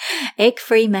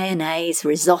 egg-free mayonnaise,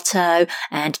 risotto,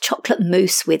 and chocolate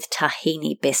mousse with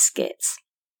tahini biscuits.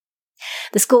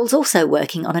 The school's also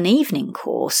working on an evening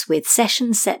course with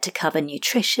sessions set to cover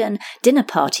nutrition, dinner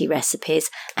party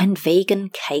recipes, and vegan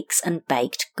cakes and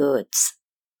baked goods.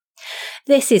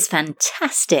 This is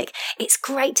fantastic. It's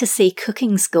great to see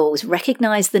cooking schools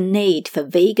recognise the need for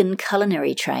vegan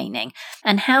culinary training,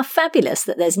 and how fabulous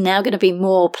that there's now going to be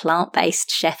more plant-based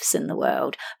chefs in the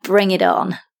world. Bring it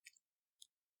on.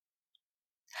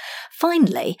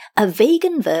 Finally, a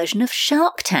vegan version of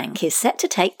Shark Tank is set to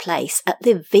take place at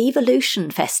the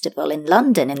Vevolution Festival in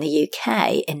London in the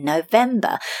UK in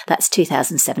November. That's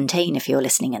 2017 if you're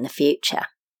listening in the future.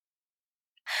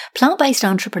 Plant-based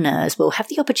entrepreneurs will have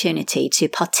the opportunity to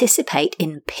participate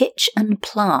in Pitch and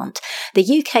Plant,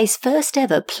 the UK's first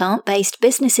ever plant-based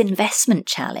business investment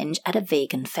challenge at a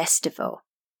vegan festival.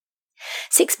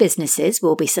 6 businesses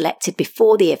will be selected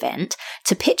before the event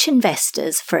to pitch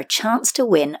investors for a chance to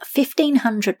win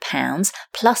 £1,500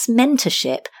 plus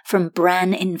mentorship from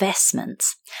Bran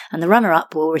Investments, and the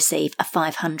runner-up will receive a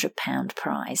 £500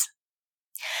 prize.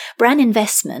 Bran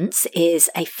Investments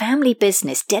is a family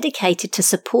business dedicated to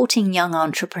supporting young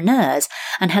entrepreneurs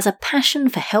and has a passion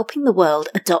for helping the world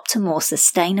adopt a more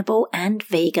sustainable and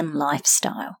vegan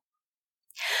lifestyle.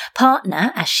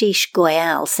 Partner Ashish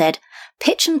Goyal said,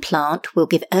 "Pitch and Plant will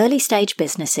give early-stage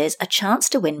businesses a chance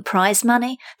to win prize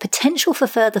money, potential for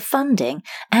further funding,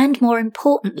 and more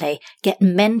importantly, get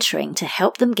mentoring to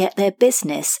help them get their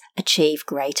business achieve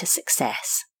greater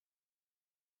success."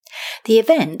 The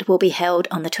event will be held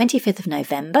on the 25th of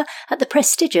November at the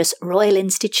prestigious Royal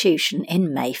Institution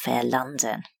in Mayfair,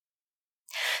 London.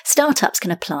 Startups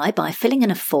can apply by filling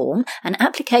in a form, and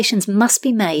applications must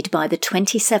be made by the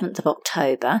 27th of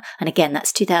October, and again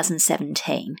that's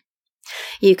 2017.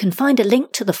 You can find a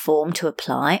link to the form to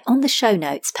apply on the show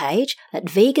notes page at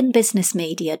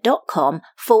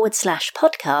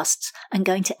veganbusinessmedia.com/podcasts and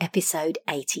going to episode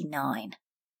 89.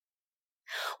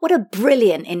 What a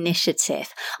brilliant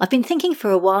initiative. I've been thinking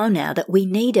for a while now that we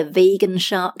need a vegan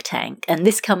Shark Tank, and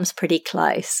this comes pretty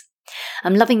close.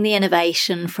 I'm loving the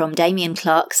innovation from Damien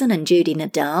Clarkson and Judy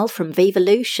Nadal from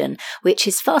Vevolution, which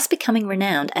is fast becoming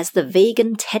renowned as the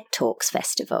Vegan TED Talks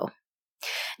Festival.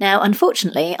 Now,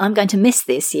 unfortunately, I'm going to miss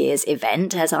this year's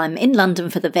event as I'm in London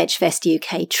for the VegFest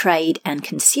UK trade and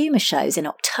consumer shows in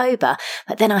October,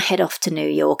 but then I head off to New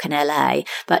York and LA,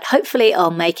 but hopefully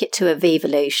I'll make it to a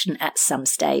Vevolution at some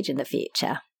stage in the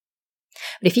future.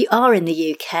 But if you are in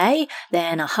the UK,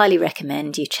 then I highly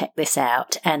recommend you check this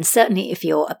out. And certainly if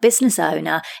you're a business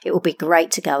owner, it will be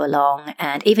great to go along.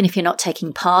 And even if you're not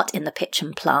taking part in the Pitch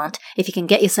and Plant, if you can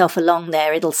get yourself along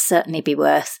there, it'll certainly be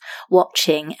worth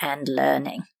watching and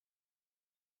learning.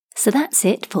 So that's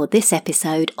it for this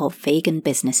episode of Vegan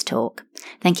Business Talk.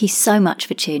 Thank you so much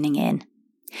for tuning in.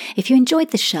 If you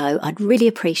enjoyed the show, I'd really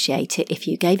appreciate it if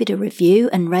you gave it a review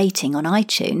and rating on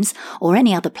iTunes or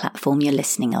any other platform you're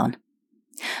listening on.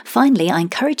 Finally, I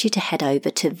encourage you to head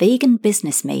over to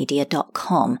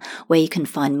veganbusinessmedia.com, where you can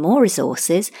find more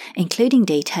resources, including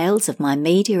details of my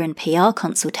media and PR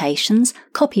consultations,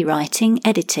 copywriting,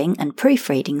 editing and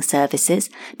proofreading services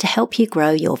to help you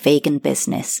grow your vegan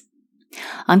business.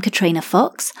 I'm Katrina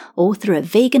Fox, author of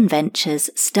Vegan Ventures,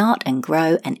 Start and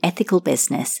Grow an Ethical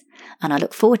Business, and I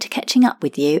look forward to catching up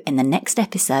with you in the next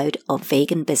episode of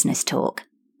Vegan Business Talk.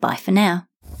 Bye for now.